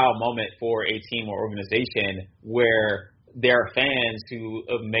a trial moment for a team or organization where there are fans who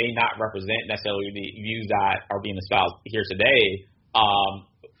may not represent necessarily the views that are being espoused here today.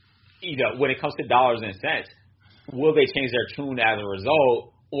 When it comes to dollars and cents, will they change their tune as a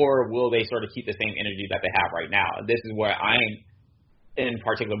result, or will they sort of keep the same energy that they have right now? This is where I'm in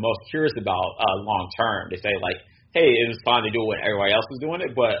particular most curious about long term. They say like, hey, it was fine to do it when everybody else was doing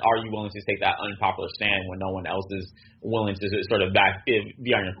it, but are you willing to take that unpopular stand when no one else is willing to sort of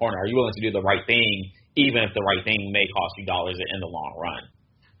be on your corner? Are you willing to do the right thing, even if the right thing may cost you dollars in the long run?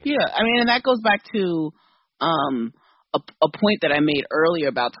 Yeah, I mean, and that goes back to a point that I made earlier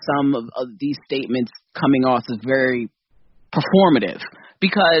about some of these statements coming off as very performative.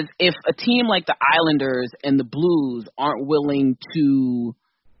 Because if a team like the Islanders and the Blues aren't willing to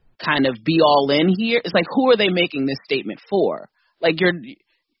kind of be all in here. It's like, who are they making this statement for? Like,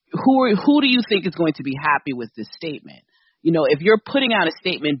 who do you think is going to be happy with this statement? You know, if you're putting out a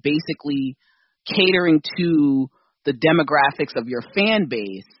statement basically catering to the demographics of your fan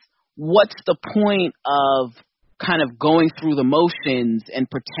base, what's the point of kind of going through the motions and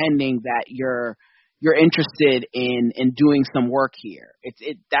pretending that you're interested in doing some work here?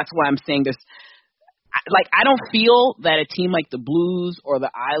 That's why I'm saying this. Like, I don't feel that a team like the Blues or the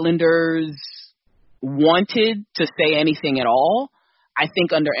Islanders wanted to say anything at all. I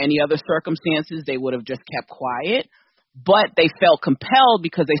think under any other circumstances, they would have just kept quiet. But they felt compelled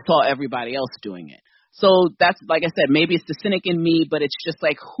because they saw everybody else doing it. So that's, like I said, maybe it's the cynic in me, but it's just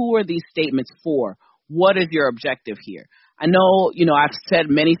like, who are these statements for? What is your objective here? I know, you know, I've said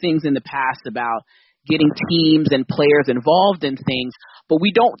many things in the past about getting teams and players involved in things, but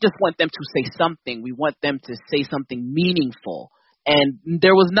we don't just want them to say something. We want them to say something meaningful. And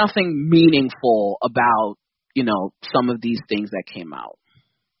there was nothing meaningful about, you know, some of these things that came out.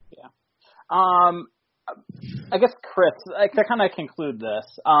 Yeah. I guess, Chris, to kind of conclude this,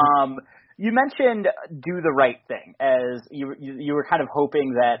 you mentioned do the right thing, as you were kind of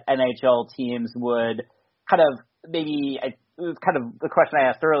hoping that NHL teams would kind of maybe, it was kind of the question I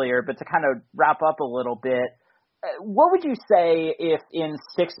asked earlier, but to kind of wrap up a little bit, what would you say if in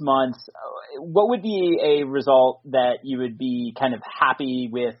 6 months, what would be a result that you would be kind of happy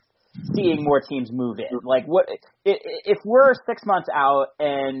with seeing more teams move in? Like, what if we're 6 months out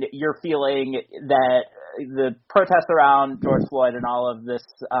and you're feeling that the protests around George Floyd and all of this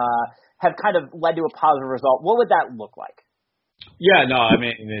have kind of led to a positive result, what would that look like? Yeah, no, I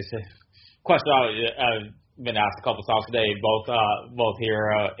mean, it's a question I've been asked a couple times today, both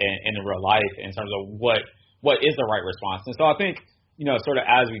here and in real life, in terms of what is the right response. And so I think, you know, sort of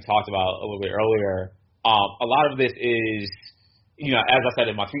as we talked about a little bit earlier, a lot of this is, you know, as I said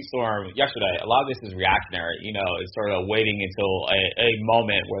in my tweet storm yesterday, a lot of this is reactionary. You know, it's sort of waiting until a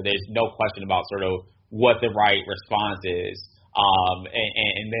moment where there's no question about sort of what the right response is,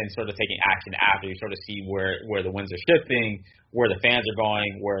 and then sort of taking action after you sort of see where the winds are shifting, where the fans are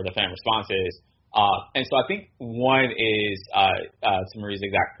going, where the fan response is. And so I think one is, to Marie's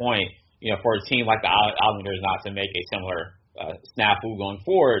exact point, you know, for a team like the Islanders not to make a similar snafu going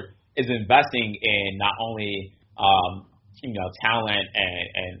forward, is investing in not only you know, talent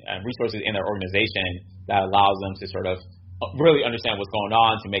and resources in their organization that allows them to sort of really understand what's going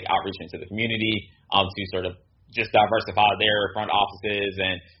on, to make outreach into the community, to sort of just diversify their front offices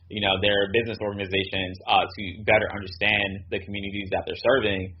and, you know, their business organizations to better understand the communities that they're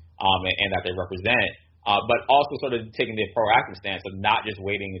serving and that they represent, but also sort of taking the proactive stance of not just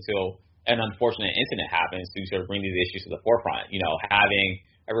waiting until an unfortunate incident happens to sort of bring these issues to the forefront, you know, having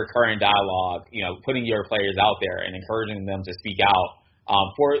a recurring dialogue, you know, putting your players out there and encouraging them to speak out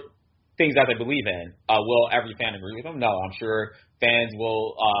for things that they believe in. Will every fan agree with them? No, I'm sure fans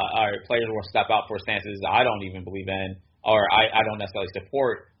will, or players will step out for stances I don't even believe in, or I don't necessarily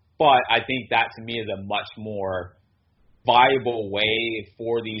support. But I think that to me is a much more viable way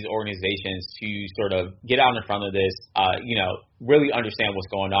for these organizations to sort of get out in front of this, you know, really understand what's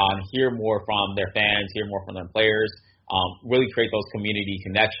going on, hear more from their fans, hear more from their players, really create those community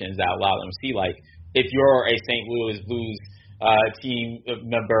connections that allow them to see, like, if you're a St. Louis Blues team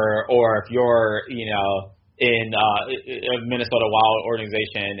member, or if you're, you know, in a Minnesota Wild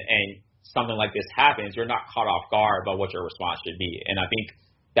organization and something like this happens, you're not caught off guard by what your response should be. And I think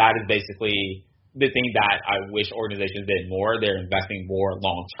that is basically the thing that I wish organizations did more. They're investing more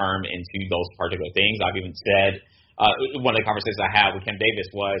long-term into those particular things. I've even said, one of the conversations I had with Ken Davis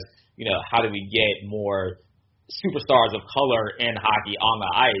was, you know, how do we get more superstars of color in hockey on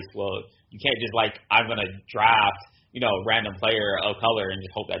the ice? Well, you can't just like, I'm going to draft, you know, a random player of color and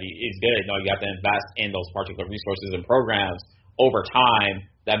just hope that he is good. No, you have to invest in those particular resources and programs over time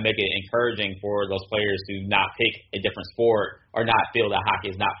that make it encouraging for those players to not pick a different sport or not feel that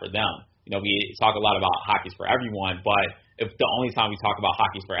hockey is not for them. You know, we talk a lot about hockey's for everyone, but if the only time we talk about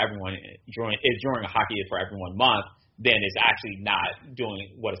hockey's for everyone is during a Hockey is for Everyone month, then it's actually not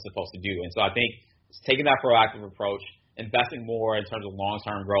doing what it's supposed to do. And so I think taking that proactive approach, investing more in terms of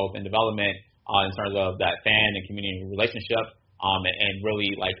long-term growth and development, in terms of that fan and community relationship, and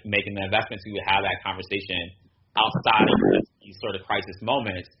really like making the investments to have that conversation outside of these sort of crisis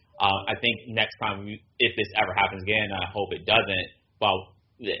moments. I think next time, if this ever happens again, and I hope it doesn't, well,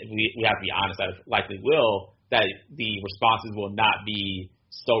 we have to be honest that it likely will, that the responses will not be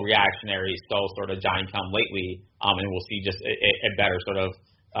so reactionary, so sort of Johnny come lately, and we'll see just a better sort of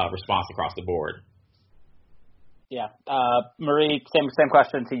response across the board. Yeah. Marie, same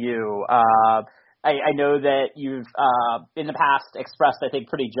question to you. I know that you've in the past expressed, I think,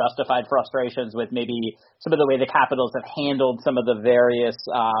 pretty justified frustrations with maybe some of the way the Capitals have handled some of the various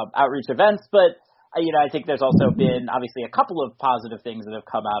outreach events, but I think there's also been obviously a couple of positive things that have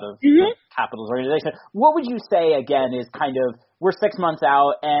come out of the Capitals organization. What would you say, again, is kind of, we're 6 months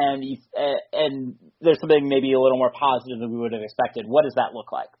out and there's something maybe a little more positive than we would have expected. What does that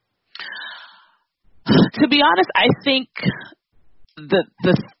look like? To be honest, I think the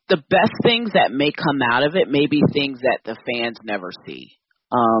best things that may come out of it may be things that the fans never see.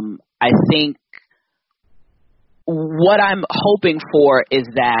 I think what I'm hoping for is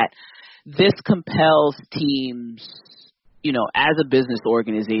that this compels teams, as a business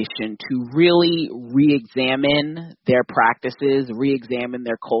organization, to really re-examine their practices, re-examine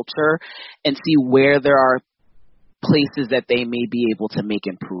their culture, and see where there are places that they may be able to make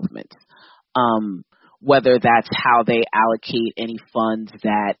improvements. Whether that's how they allocate any funds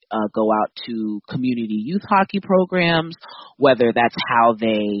that go out to community youth hockey programs, whether that's how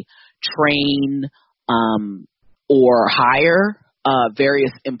they train or hire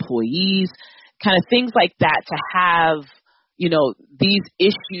various employees, kind of things like that, to have, these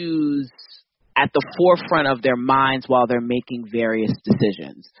issues at the forefront of their minds while they're making various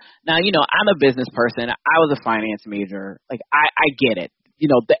decisions. Now, I'm a business person. I was a finance major. Like, I get it.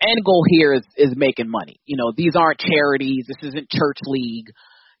 The end goal here is making money. These aren't charities. This isn't church league.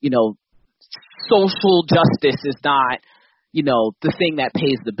 Social justice is not, the thing that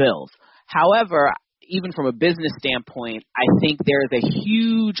pays the bills. However, even from a business standpoint, I think there is a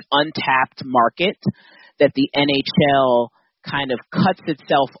huge untapped market that the NHL kind of cuts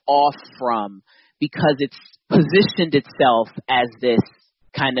itself off from, because it's positioned itself as this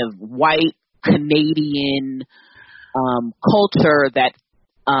kind of white Canadian culture that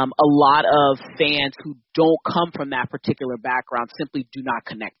a lot of fans who don't come from that particular background simply do not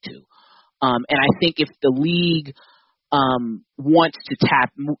connect to. And I think if the league wants to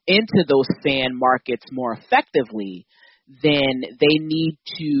tap into those fan markets more effectively, then they need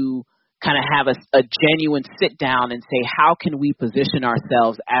to kind of have a genuine sit down and say, how can we position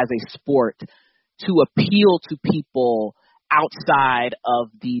ourselves as a sport to appeal to people outside of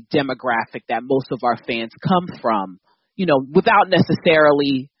the demographic that most of our fans come from, without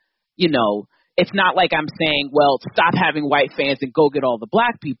necessarily, it's not like I'm saying, well, stop having white fans and go get all the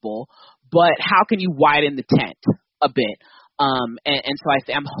black people, but how can you widen the tent a bit? And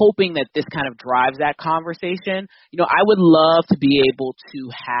so I'm hoping that this kind of drives that conversation. I would love to be able to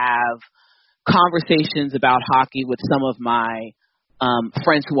have conversations about hockey with some of my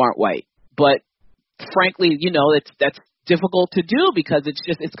friends who aren't white, but frankly, that's difficult to do because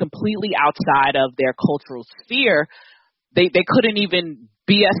it's completely outside of their cultural sphere. They couldn't even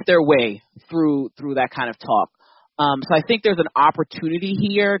BS their way through that kind of talk. So I think there's an opportunity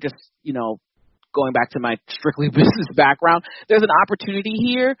here, just, going back to my strictly business background, there's an opportunity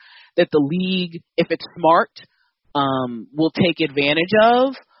here that the league, if it's smart, will take advantage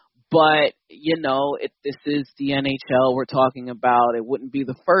of. But, this is the NHL we're talking about. It wouldn't be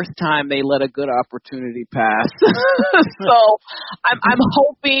the first time they let a good opportunity pass. So I'm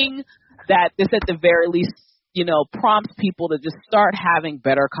hoping that this, at the very least, prompts people to just start having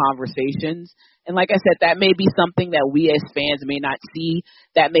better conversations. And like I said, that may be something that we as fans may not see.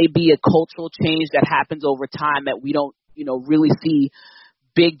 That may be a cultural change that happens over time that we don't, really see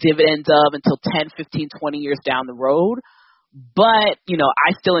big dividends of until 10, 15, 20 years down the road. But,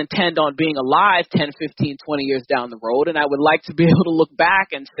 I still intend on being alive 10, 15, 20 years down the road. And I would like to be able to look back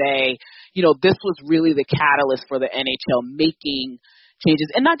and say, this was really the catalyst for the NHL making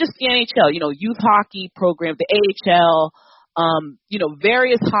changes. And not just the NHL, youth hockey programs, the AHL,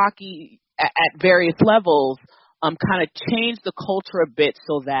 various hockey at various levels kind of change the culture a bit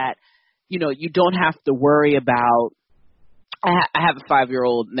so that, you don't have to worry about. I have a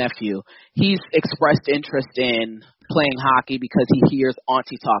 5-year-old nephew. He's expressed interest in playing hockey because he hears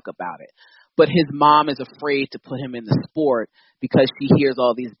Auntie talk about it. But his mom is afraid to put him in the sport because she hears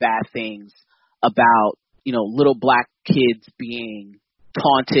all these bad things about, little black kids being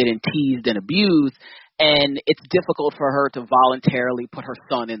taunted and teased and abused. And it's difficult for her to voluntarily put her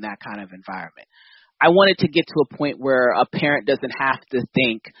son in that kind of environment. I wanted to get to a point where a parent doesn't have to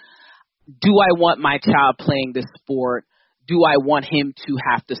think, do I want my child playing this sport? Do I want him to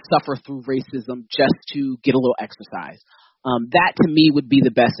have to suffer through racism just to get a little exercise? That, to me, would be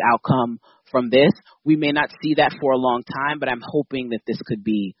the best outcome from this. We may not see that for a long time, but I'm hoping that this could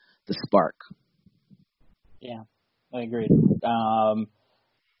be the spark. Yeah, I agree. All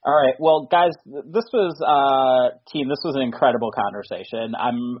right. Well, guys, this was an incredible conversation.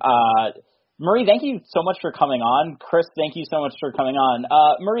 I'm Marie, thank you so much for coming on. Chris, thank you so much for coming on.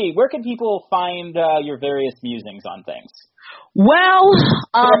 Marie, where can people find your various musings on things? Well,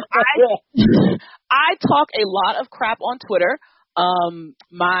 I talk a lot of crap on Twitter.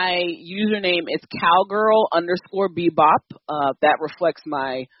 My username is cowgirl_bebop. That reflects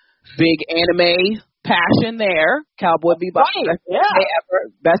my big anime passion there. Cowboy Bebop. Right.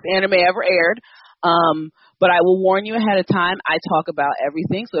 Best anime ever aired. But I will warn you ahead of time, I talk about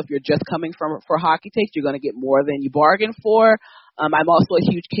everything. So if you're just coming for hockey takes, you're going to get more than you bargained for. I'm also a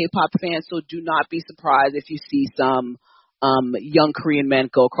huge K-pop fan, so do not be surprised if you see some young Korean men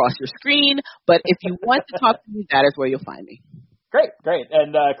go across your screen. But if you want to talk to me, that is where you'll find me. Great.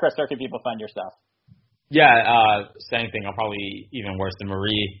 And Chris, where can people find your stuff? Yeah, same thing. I'm probably even worse than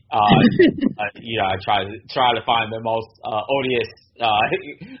Marie. I try to find the most odious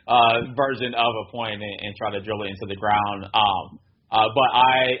version of a point and try to drill it into the ground. But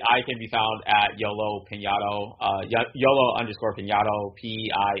I can be found at YOLO Pinato, YOLO_Pinato,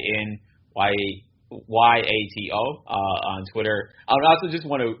 PINYATO on Twitter. I also just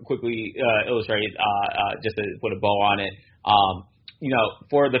want to quickly illustrate, just to put a bow on it.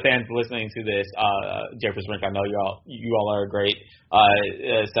 For the fans listening to this, Jeffers Rink, I know you all are a great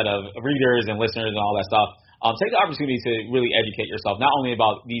set of readers and listeners and all that stuff. Take the opportunity to really educate yourself, not only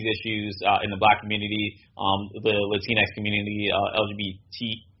about these issues in the Black community, the Latinx community,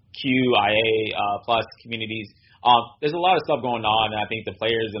 LGBTQIA plus communities. There's a lot of stuff going on, and I think the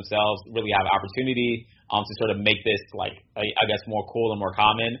players themselves really have opportunity to sort of make this, I guess, more cool and more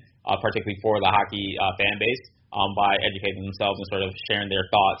common, particularly for the hockey fan base. By educating themselves and sort of sharing their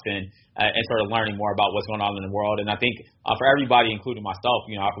thoughts and sort of learning more about what's going on in the world. And I think for everybody, including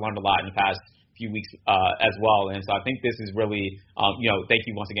myself, I've learned a lot in the past few weeks as well. And so I think this is really, thank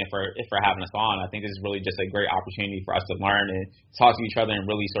you once again for having us on. I think this is really just a great opportunity for us to learn and talk to each other and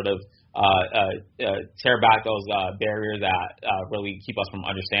really sort of tear back those barriers that really keep us from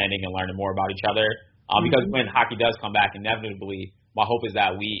understanding and learning more about each other. Because when hockey does come back, inevitably, my hope is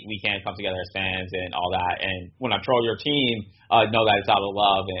that we can come together as fans and all that. And when I troll your team, know that it's out of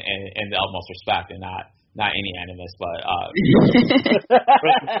love and the utmost respect and not any animus. But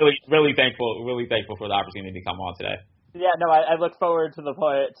really thankful for the opportunity to come on today. Yeah, no, I look forward to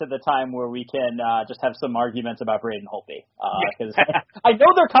the time where we can just have some arguments about Braden Holtby, because I know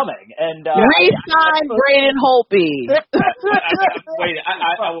they're coming. And re-sign Braden Holtby. Wait,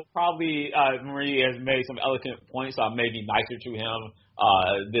 I will probably Marie has made some eloquent points, so I may be nicer to him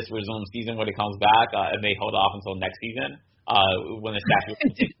this resumed season when it comes back. It may hold off until next season when the statute of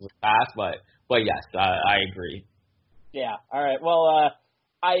limitations is passed. But yes, I agree. Yeah. All right. Well.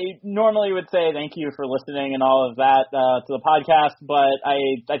 I normally would say thank you for listening and all of that to the podcast, but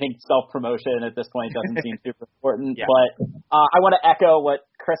I think self-promotion at this point doesn't seem super important. Yeah. But I want to echo what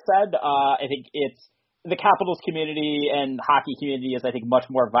Chris said. I think it's the Capitals community and hockey community is, I think, much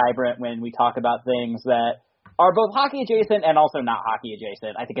more vibrant when we talk about things that are both hockey adjacent and also not hockey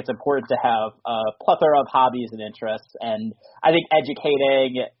adjacent. I think it's important to have a plethora of hobbies and interests, and I think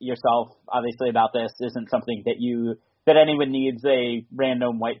educating yourself, obviously, about this isn't something that anyone needs a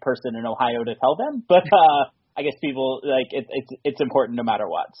random white person in Ohio to tell them, but I guess people it's important no matter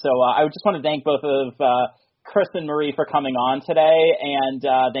what. So I just want to thank both of Chris and Marie for coming on today, and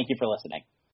thank you for listening.